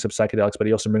 obviously, he brings up psychedelics, but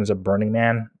he also brings up Burning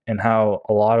Man, and how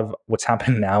a lot of what's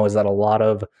happening now is that a lot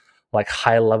of like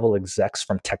high level execs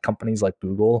from tech companies like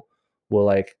Google will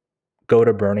like go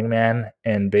to Burning Man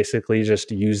and basically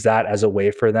just use that as a way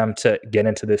for them to get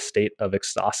into this state of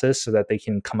ecstasis so that they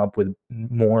can come up with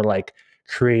more like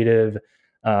creative,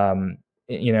 um,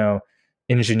 you know,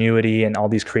 ingenuity and all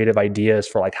these creative ideas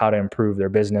for like how to improve their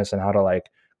business and how to like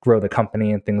grow the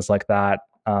company and things like that.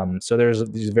 So there's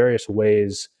these various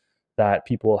ways that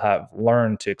people have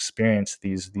learned to experience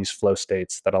these flow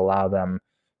states that allow them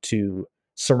to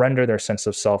surrender their sense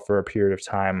of self for a period of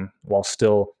time while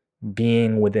still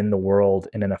being within the world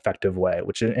in an effective way,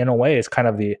 which in a way is kind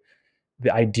of the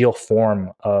ideal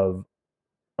form of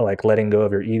like letting go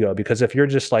of your ego. Because if you're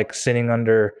just like sitting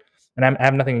under, and I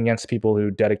have nothing against people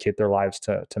who dedicate their lives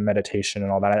to meditation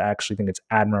and all that. I actually think it's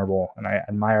admirable and I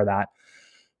admire that.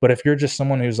 But if you're just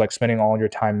someone who's like spending all your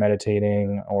time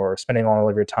meditating or spending all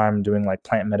of your time doing like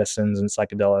plant medicines and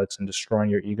psychedelics and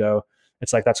destroying your ego,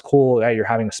 it's like that's cool. Yeah, you're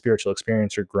having a spiritual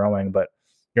experience, you're growing, but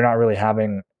you're not really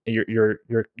having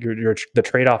the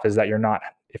trade-off is that you're not,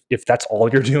 if that's all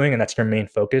you're doing and that's your main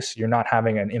focus, you're not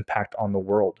having an impact on the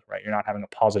world, right? You're not having a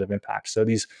positive impact. So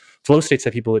these flow states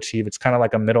that people achieve, it's kind of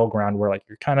like a middle ground where like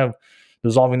you're kind of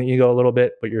dissolving the ego a little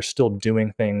bit, but you're still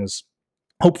doing things.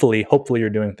 Hopefully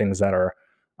you're doing things that are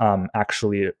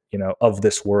actually, of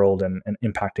this world and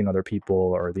impacting other people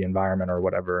or the environment or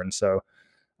whatever. And so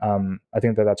I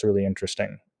think that that's really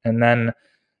interesting. And then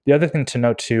the other thing to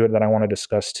note too that I want to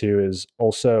discuss too is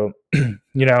also,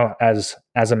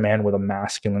 as a man with a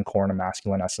masculine core and a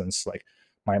masculine essence, like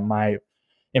my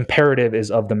imperative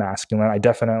is of the masculine. I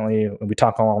definitely, we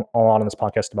talk a lot on this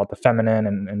podcast about the feminine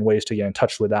and ways to get in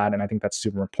touch with that, and I think that's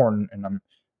super important. And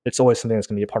it's always something that's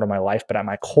going to be a part of my life. But at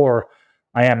my core,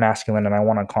 I am masculine, and I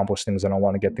want to accomplish things, and I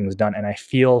want to get things done. And I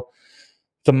feel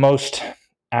the most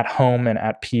at home and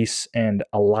at peace and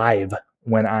alive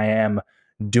when I am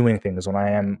doing things, when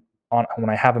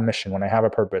I have a mission, when I have a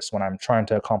purpose, when I'm trying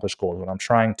to accomplish goals, when I'm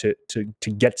trying to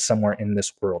get somewhere in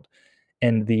this world.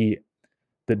 And the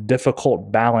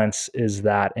difficult balance is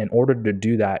that in order to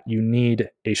do that, you need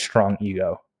a strong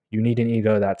ego. You need an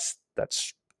ego that's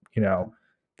you know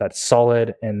that's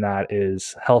solid and that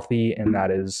is healthy and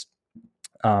that is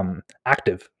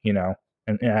active,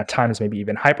 and at times maybe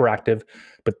even hyperactive.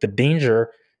 But the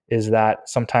danger is that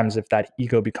sometimes if that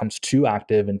ego becomes too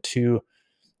active and too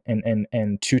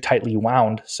tightly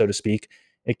wound, so to speak,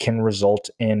 it can result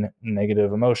in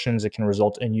negative emotions. It can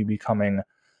result in you becoming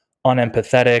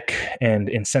unempathetic and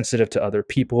insensitive to other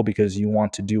people because you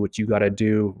want to do what you got to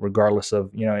do regardless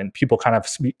of, and people kind of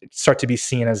start to be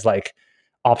seen as like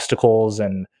obstacles,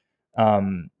 and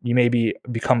you maybe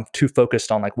become too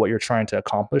focused on like what you're trying to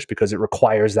accomplish because it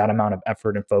requires that amount of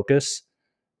effort and focus.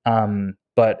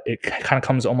 But it kind of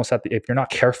comes almost if you're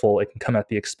not careful, it can come at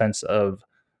the expense of,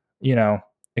 you know,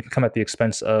 it can come at the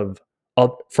expense of,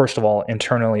 first of all,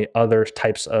 internally, other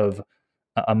types of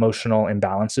emotional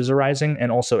imbalances arising,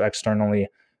 and also externally,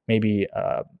 maybe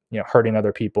hurting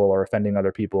other people or offending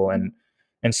other people.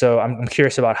 And so I'm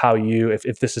curious about how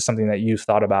if this is something that you've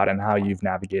thought about and how you've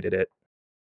navigated it.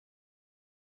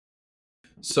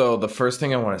 So the first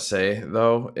thing I want to say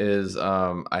though is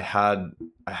I had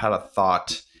a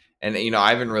thought, And I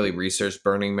haven't really researched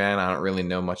Burning Man. I don't really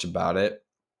know much about it,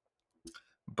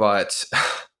 but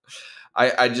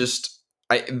I just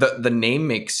the name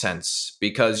makes sense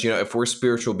because if we're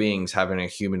spiritual beings having a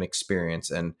human experience,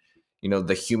 and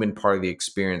the human part of the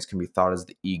experience can be thought as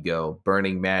the ego.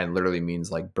 Burning Man literally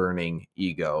means like burning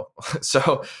ego.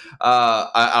 So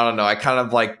I don't know. I kind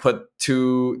of like put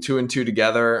two and two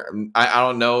together. I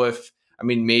don't know if, I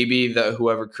mean, maybe the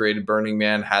whoever created Burning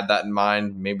Man had that in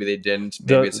mind. Maybe they didn't.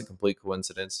 Maybe it's a The complete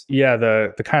coincidence. Yeah,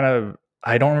 the kind of,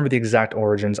 I don't remember the exact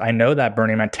origins. I know that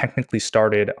Burning Man technically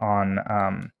started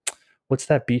on what's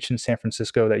that beach in San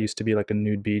Francisco that used to be like a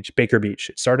nude beach? Baker Beach.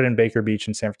 It started in Baker Beach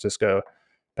in San Francisco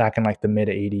back in like the mid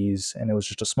 80s, and it was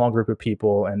just a small group of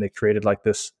people, and they created like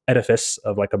this edifice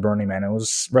of like a Burning Man. It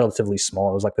was relatively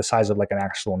small. It was like the size of like an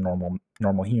actual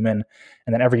normal human.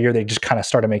 And then every year they just kind of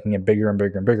started making it bigger and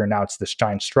bigger and bigger. Now it's this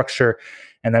giant structure.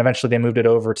 And then eventually they moved it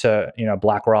over to,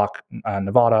 Black Rock,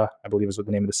 Nevada, I believe is what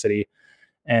the name of the city.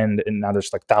 And now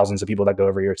there's like thousands of people that go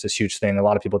over here. It's this huge thing. A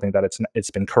lot of people think that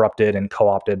it's been corrupted and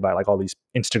co-opted by like all these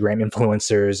Instagram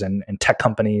influencers and tech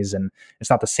companies, and it's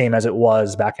not the same as it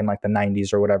was back in like the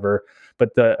 90s or whatever.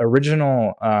 But the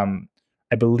original,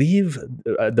 I believe,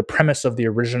 the premise of the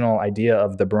original idea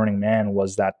of the Burning Man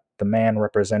was that the man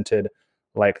represented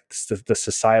like the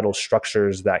societal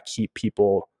structures that keep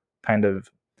people kind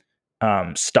of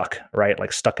stuck, right?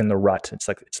 Like stuck in the rut. It's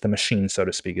like it's the machine, so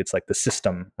to speak. It's like the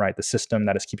system, right? The system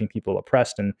that is keeping people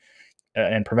oppressed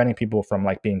and preventing people from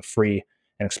like being free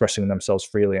and expressing themselves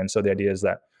freely. And so the idea is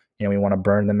that we want to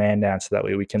burn the man down so that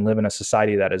way we can live in a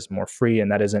society that is more free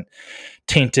and that isn't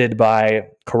tainted by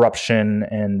corruption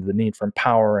and the need for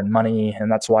power and money.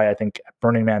 And that's why I think at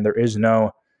Burning Man there is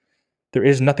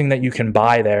nothing that you can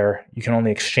buy there. You can only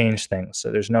exchange things.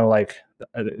 So there's no like,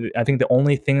 I think the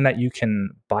only thing that you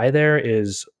can buy there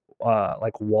is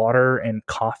like water and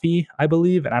coffee, I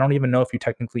believe. And I don't even know if you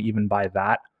technically even buy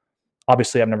that.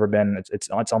 Obviously, I've never been. It's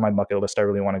on my bucket list. I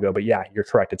really want to go. But yeah, you're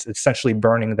correct. It's essentially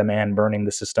burning the man, burning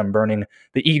the system, burning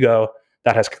the ego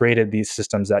that has created these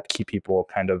systems that keep people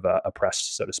kind of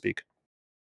oppressed, so to speak.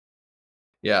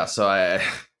 Yeah, so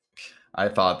I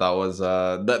thought that was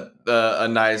a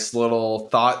nice little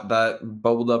thought that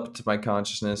bubbled up to my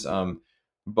consciousness.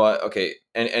 But okay,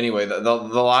 and anyway, the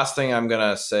last thing I'm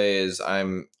gonna say is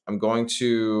I'm going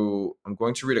to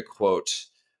read a quote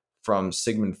from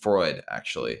Sigmund Freud,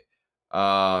 actually.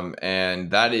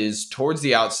 And that is, towards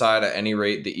the outside, at any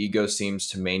rate, the ego seems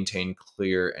to maintain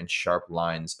clear and sharp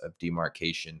lines of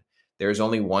demarcation. There is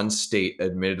only one state,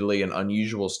 admittedly an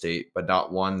unusual state, but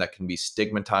not one that can be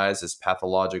stigmatized as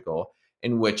pathological,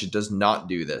 in which it does not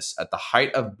do this. At the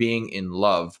height of being in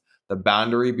love, the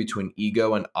boundary between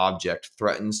ego and object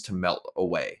threatens to melt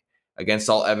away. Against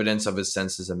all evidence of his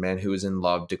senses, a man who is in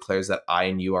love declares that I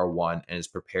and you are one and is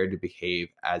prepared to behave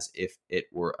as if it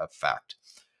were a fact.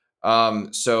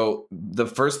 So the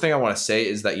first thing I want to say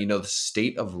is that, the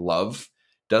state of love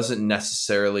doesn't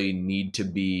necessarily need to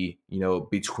be,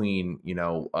 between,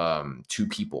 two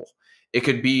people. It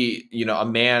could be, a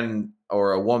man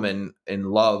or a woman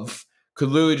in love could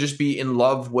literally just be in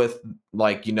love with,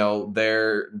 like,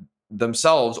 their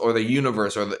themselves or the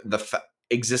universe or the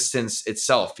existence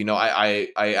itself.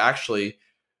 I actually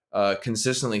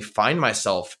consistently find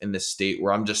myself in this state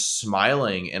where I'm just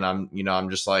smiling and I'm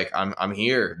just like, I'm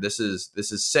here. This is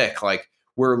sick. Like,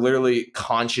 we're literally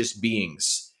conscious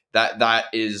beings. That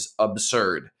is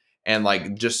absurd. And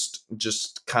like just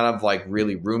kind of like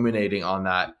really ruminating on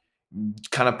that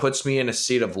kind of puts me in a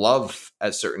state of love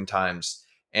at certain times.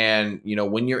 And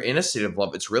when you're in a state of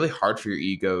love, it's really hard for your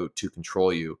ego to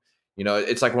control you.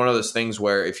 It's like one of those things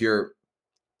where if you're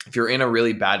in a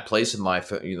really bad place in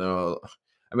life, I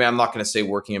mean, I'm not going to say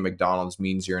working at McDonald's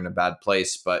means you're in a bad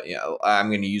place, but I'm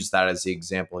going to use that as the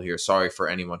example here. Sorry for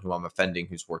anyone who I'm offending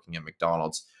who's working at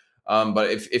McDonald's.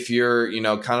 But if you're,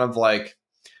 kind of like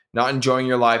not enjoying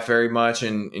your life very much,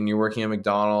 and you're working at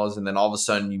McDonald's, and then all of a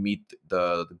sudden you meet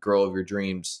the girl of your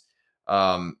dreams,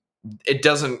 it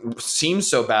doesn't seem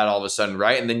so bad all of a sudden,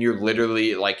 right? And then you're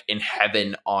literally like in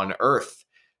heaven on earth.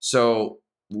 So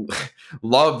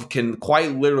love can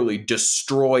quite literally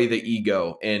destroy the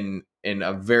ego in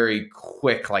a very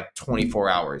quick, like 24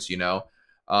 hours, and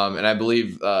I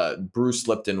believe Bruce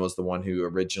Lipton was the one who I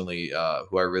originally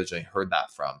heard that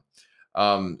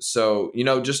from. So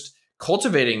just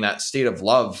cultivating that state of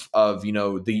love of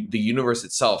the universe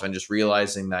itself, and just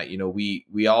realizing that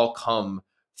we all come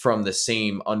from the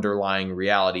same underlying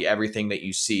reality. Everything that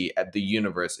you see at the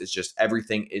universe is just,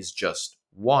 everything is just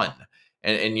one.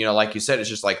 And like you said, it's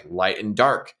just like light and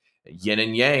dark, yin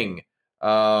and yang,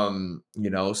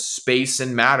 space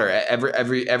and matter.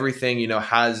 Everything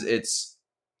has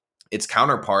its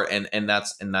counterpart, and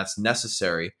that's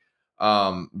necessary.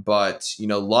 But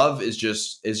love is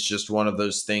just one of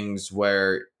those things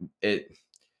where it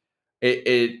it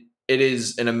it it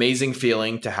is an amazing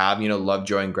feeling to have, love,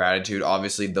 joy, and gratitude.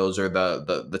 Obviously those are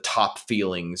the top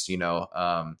feelings.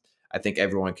 I think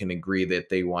everyone can agree that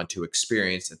they want to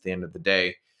experience at the end of the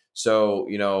day. So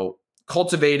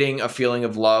cultivating a feeling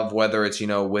of love, whether it's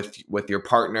with your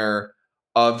partner,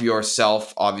 of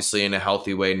yourself, obviously in a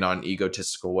healthy way, not an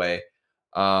egotistical way,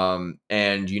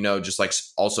 and just like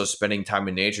also spending time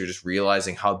in nature, just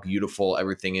realizing how beautiful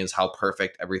everything is, how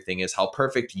perfect everything is, how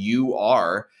perfect you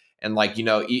are. And like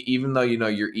even though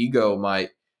your ego might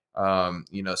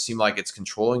seem like it's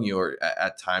controlling you, or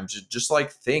at times, just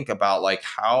like think about like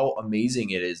how amazing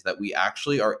it is that we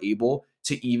actually are able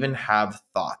to even have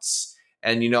thoughts.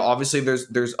 And obviously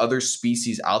there's other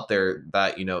species out there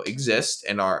that exist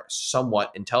and are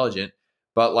somewhat intelligent,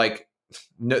 but like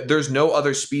no, there's no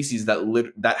other species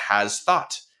that has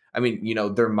thought. I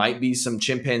mean, there might be some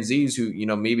chimpanzees who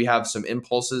maybe have some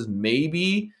impulses,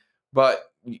 maybe,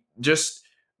 but just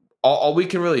all we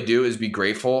can really do is be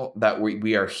grateful that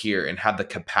we are here and have the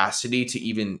capacity to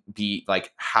even be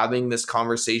like having this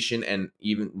conversation, and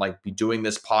even like be doing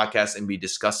this podcast and be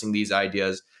discussing these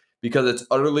ideas, because it's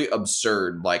utterly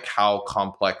absurd like how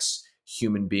complex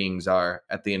human beings are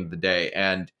at the end of the day.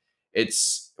 And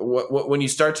it's when you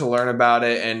start to learn about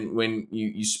it, and when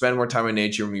you spend more time in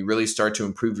nature, when you really start to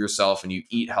improve yourself and you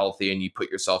eat healthy and you put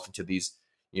yourself into these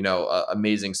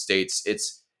amazing states,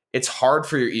 it's hard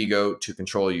for your ego to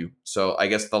control you. So I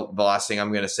guess the last thing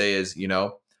I'm going to say is, be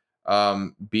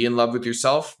in love with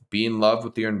yourself, be in love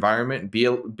with your environment, be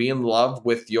in love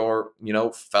with your,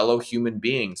 fellow human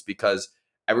beings, because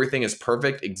everything is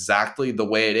perfect exactly the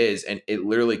way it is. And it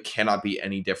literally cannot be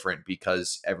any different,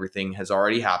 because everything has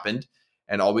already happened.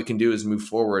 And all we can do is move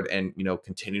forward and,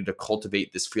 continue to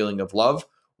cultivate this feeling of love,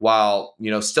 while,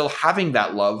 still having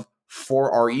that love for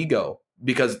our ego,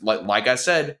 because like I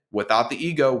said, without the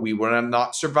ego, we would have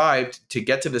not survived to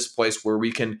get to this place where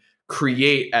we can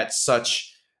create at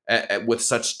such with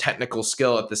such technical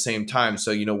skill at the same time.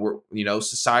 So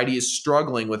society is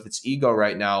struggling with its ego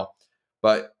right now,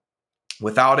 but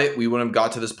without it, we wouldn't have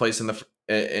got to this place in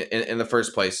the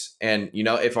first place. And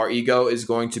if our ego is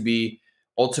going to be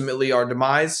ultimately our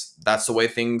demise, that's the way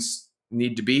things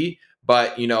need to be.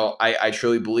 But I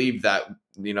truly believe that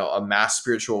a mass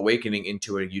spiritual awakening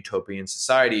into a utopian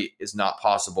society is not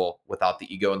possible without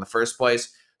the ego in the first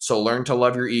place. So learn to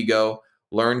love your ego,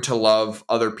 learn to love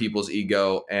other people's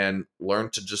ego, and learn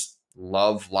to just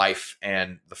love life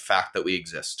and the fact that we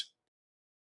exist.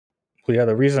 Well, yeah,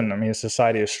 the reason, I mean,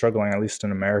 society is struggling, at least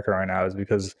in America right now, is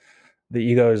because the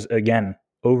ego is, again,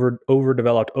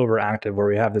 overdeveloped, overactive, where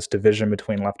we have this division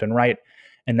between left and right.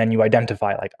 And then you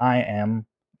identify, like, I am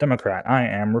Democrat, I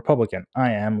am Republican,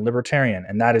 I am Libertarian.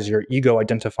 And that is your ego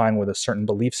identifying with a certain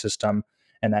belief system.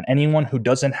 And that anyone who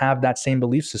doesn't have that same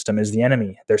belief system is the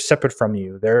enemy. They're separate from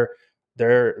you. They're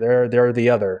the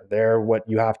other. They're what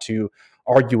you have to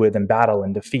argue with and battle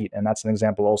and defeat. And that's an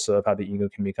example also of how the ego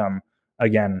can become,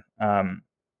 again,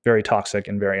 very toxic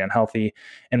and very unhealthy.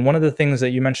 And one of the things that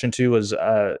you mentioned too was,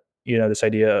 this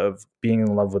idea of being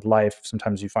in love with life.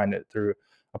 Sometimes you find it through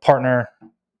a partner,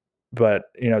 but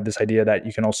this idea that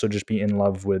you can also just be in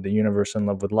love with the universe, in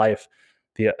love with life.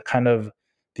 The kind of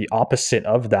the opposite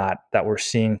of that we're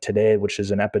seeing today, which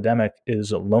is an epidemic,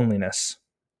 is loneliness.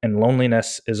 And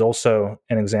loneliness is also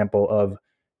an example of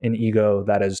an ego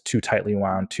that is too tightly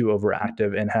wound, too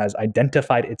overactive, and has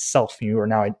identified itself. You are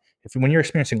now, if when you're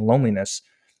experiencing loneliness,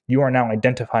 you are now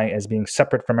identifying as being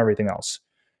separate from everything else.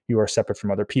 You are separate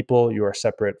from other people. You are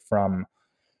separate from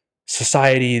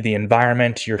society, the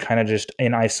environment. You're kind of just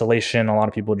in isolation. A lot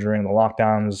of people during the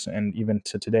lockdowns, and even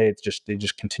to today, it's just they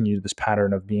just continue this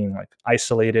pattern of being like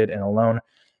isolated and alone.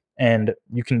 And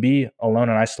you can be alone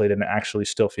and isolated and actually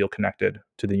still feel connected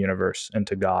to the universe and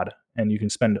to God. And you can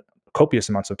spend copious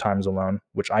amounts of times alone,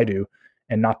 which I do,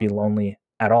 and not be lonely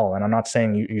at all. And I'm not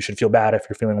saying you should feel bad if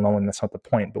you're feeling lonely. That's not the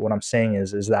point. But what I'm saying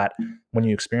is that when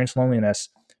you experience loneliness,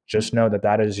 just know that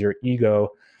that is your ego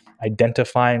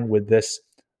identifying with this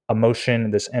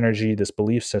emotion, this energy, this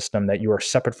belief system, that you are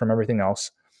separate from everything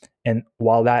else. And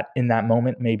while that in that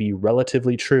moment may be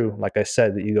relatively true, like I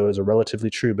said, the ego is a relatively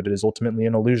true, but it is ultimately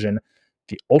an illusion.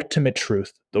 The ultimate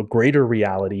truth, the greater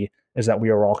reality, is that we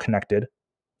are all connected,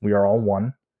 we are all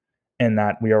one, and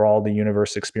that we are all the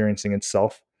universe experiencing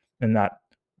itself, and that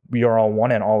we are all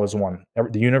one and all is one.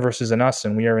 The universe is in us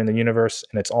and we are in the universe,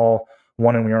 and it's all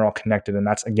one and we are all connected. And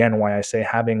that's again why I say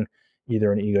having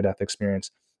either an ego death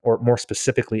experience, or more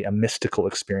specifically a mystical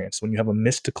experience. When you have a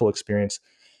mystical experience,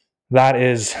 That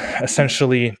is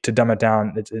essentially, to dumb it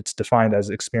down, it's defined as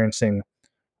experiencing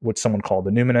what someone called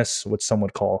the numinous, what some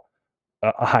would call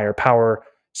a higher power,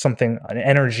 something, an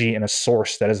energy and a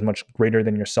source that is much greater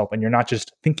than yourself. And you're not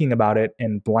just thinking about it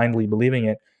and blindly believing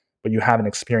it, but you have an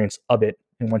experience of it.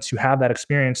 And once you have that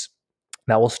experience,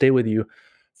 that will stay with you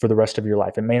for the rest of your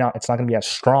life. It's not going to be as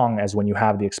strong as when you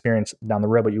have the experience down the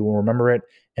road, but you will remember it,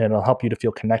 and it'll help you to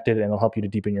feel connected, and it'll help you to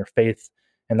deepen your faith.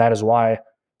 And that is why,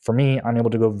 for me, I'm able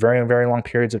to go very, very long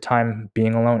periods of time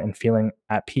being alone and feeling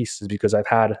at peace, is because I've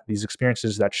had these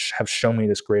experiences that have shown me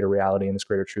this greater reality and this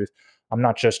greater truth. I'm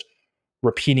not just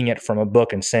repeating it from a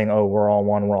book and saying, "Oh, we're all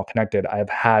one, we're all connected." I've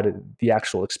had the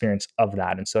actual experience of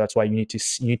that, and so that's why you need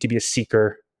to be a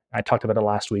seeker. I talked about it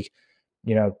last week.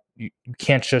 You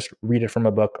can't just read it from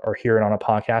a book or hear it on a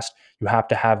podcast. You have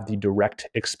to have the direct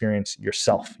experience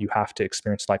yourself. You have to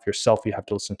experience life yourself. You have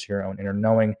to listen to your own inner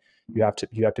knowing. You have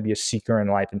to be a seeker in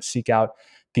life and seek out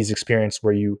these experiences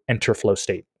where you enter flow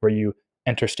state, where you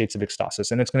enter states of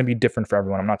ecstasis. And it's going to be different for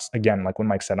everyone. I'm not, again, like what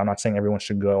Mike said, I'm not saying everyone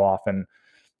should go off and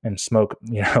smoke,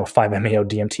 5-MeO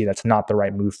DMT. That's not the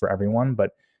right move for everyone,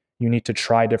 but you need to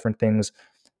try different things,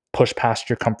 push past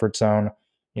your comfort zone,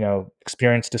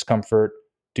 experience discomfort,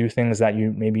 do things that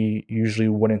you maybe usually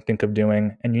wouldn't think of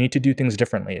doing. And you need to do things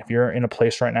differently. If you're in a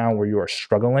place right now where you are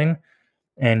struggling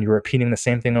and you're repeating the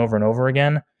same thing over and over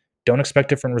again, don't expect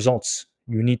different results.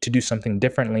 You need to do something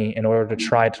differently in order to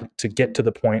try to get to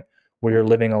the point where you're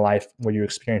living a life where you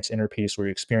experience inner peace, where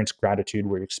you experience gratitude,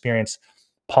 where you experience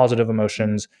positive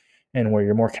emotions, and where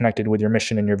you're more connected with your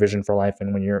mission and your vision for life.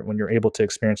 And when you're able to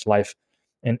experience life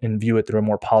and view it through a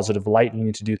more positive light, you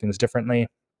need to do things differently.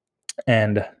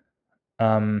 And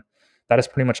um, that is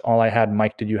pretty much all I had.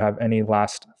 Mike, did you have any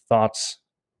last thoughts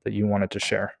that you wanted to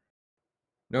share?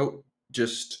 Nope.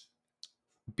 Just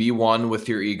be one with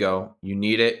your ego. You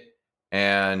need it.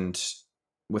 And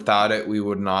without it, we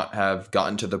would not have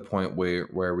gotten to the point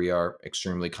where we are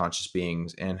extremely conscious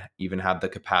beings and even have the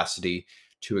capacity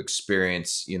to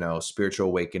experience, spiritual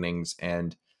awakenings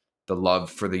and the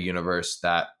love for the universe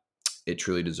that it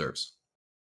truly deserves.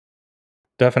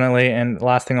 Definitely. And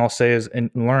last thing I'll say is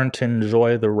learn to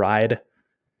enjoy the ride.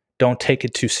 Don't take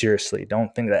it too seriously.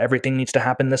 Don't think that everything needs to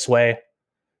happen this way.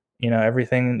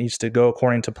 Everything needs to go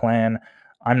according to plan.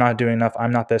 I'm not doing enough.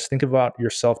 I'm not this. Think about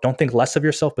yourself. Don't think less of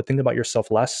yourself, but think about yourself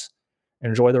less.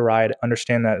 Enjoy the ride.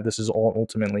 Understand that this is all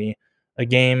ultimately a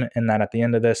game, and that at the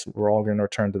end of this, we're all going to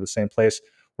return to the same place.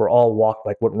 We're all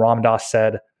like what Ram Dass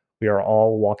said, we are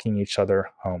all walking each other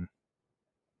home.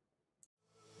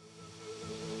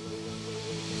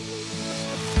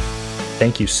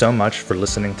 Thank you so much for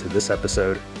listening to this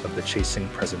episode of the Chasing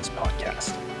Presence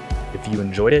podcast. If you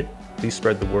enjoyed it, please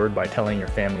spread the word by telling your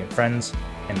family and friends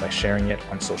and by sharing it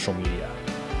on social media.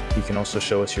 You can also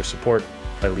show us your support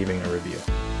by leaving a review.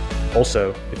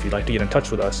 Also, if you'd like to get in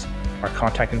touch with us, our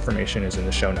contact information is in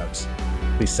the show notes.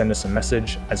 Please send us a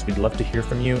message, as we'd love to hear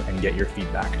from you and get your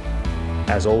feedback.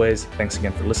 As always, thanks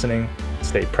again for listening,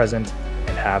 stay present,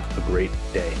 and have a great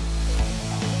day.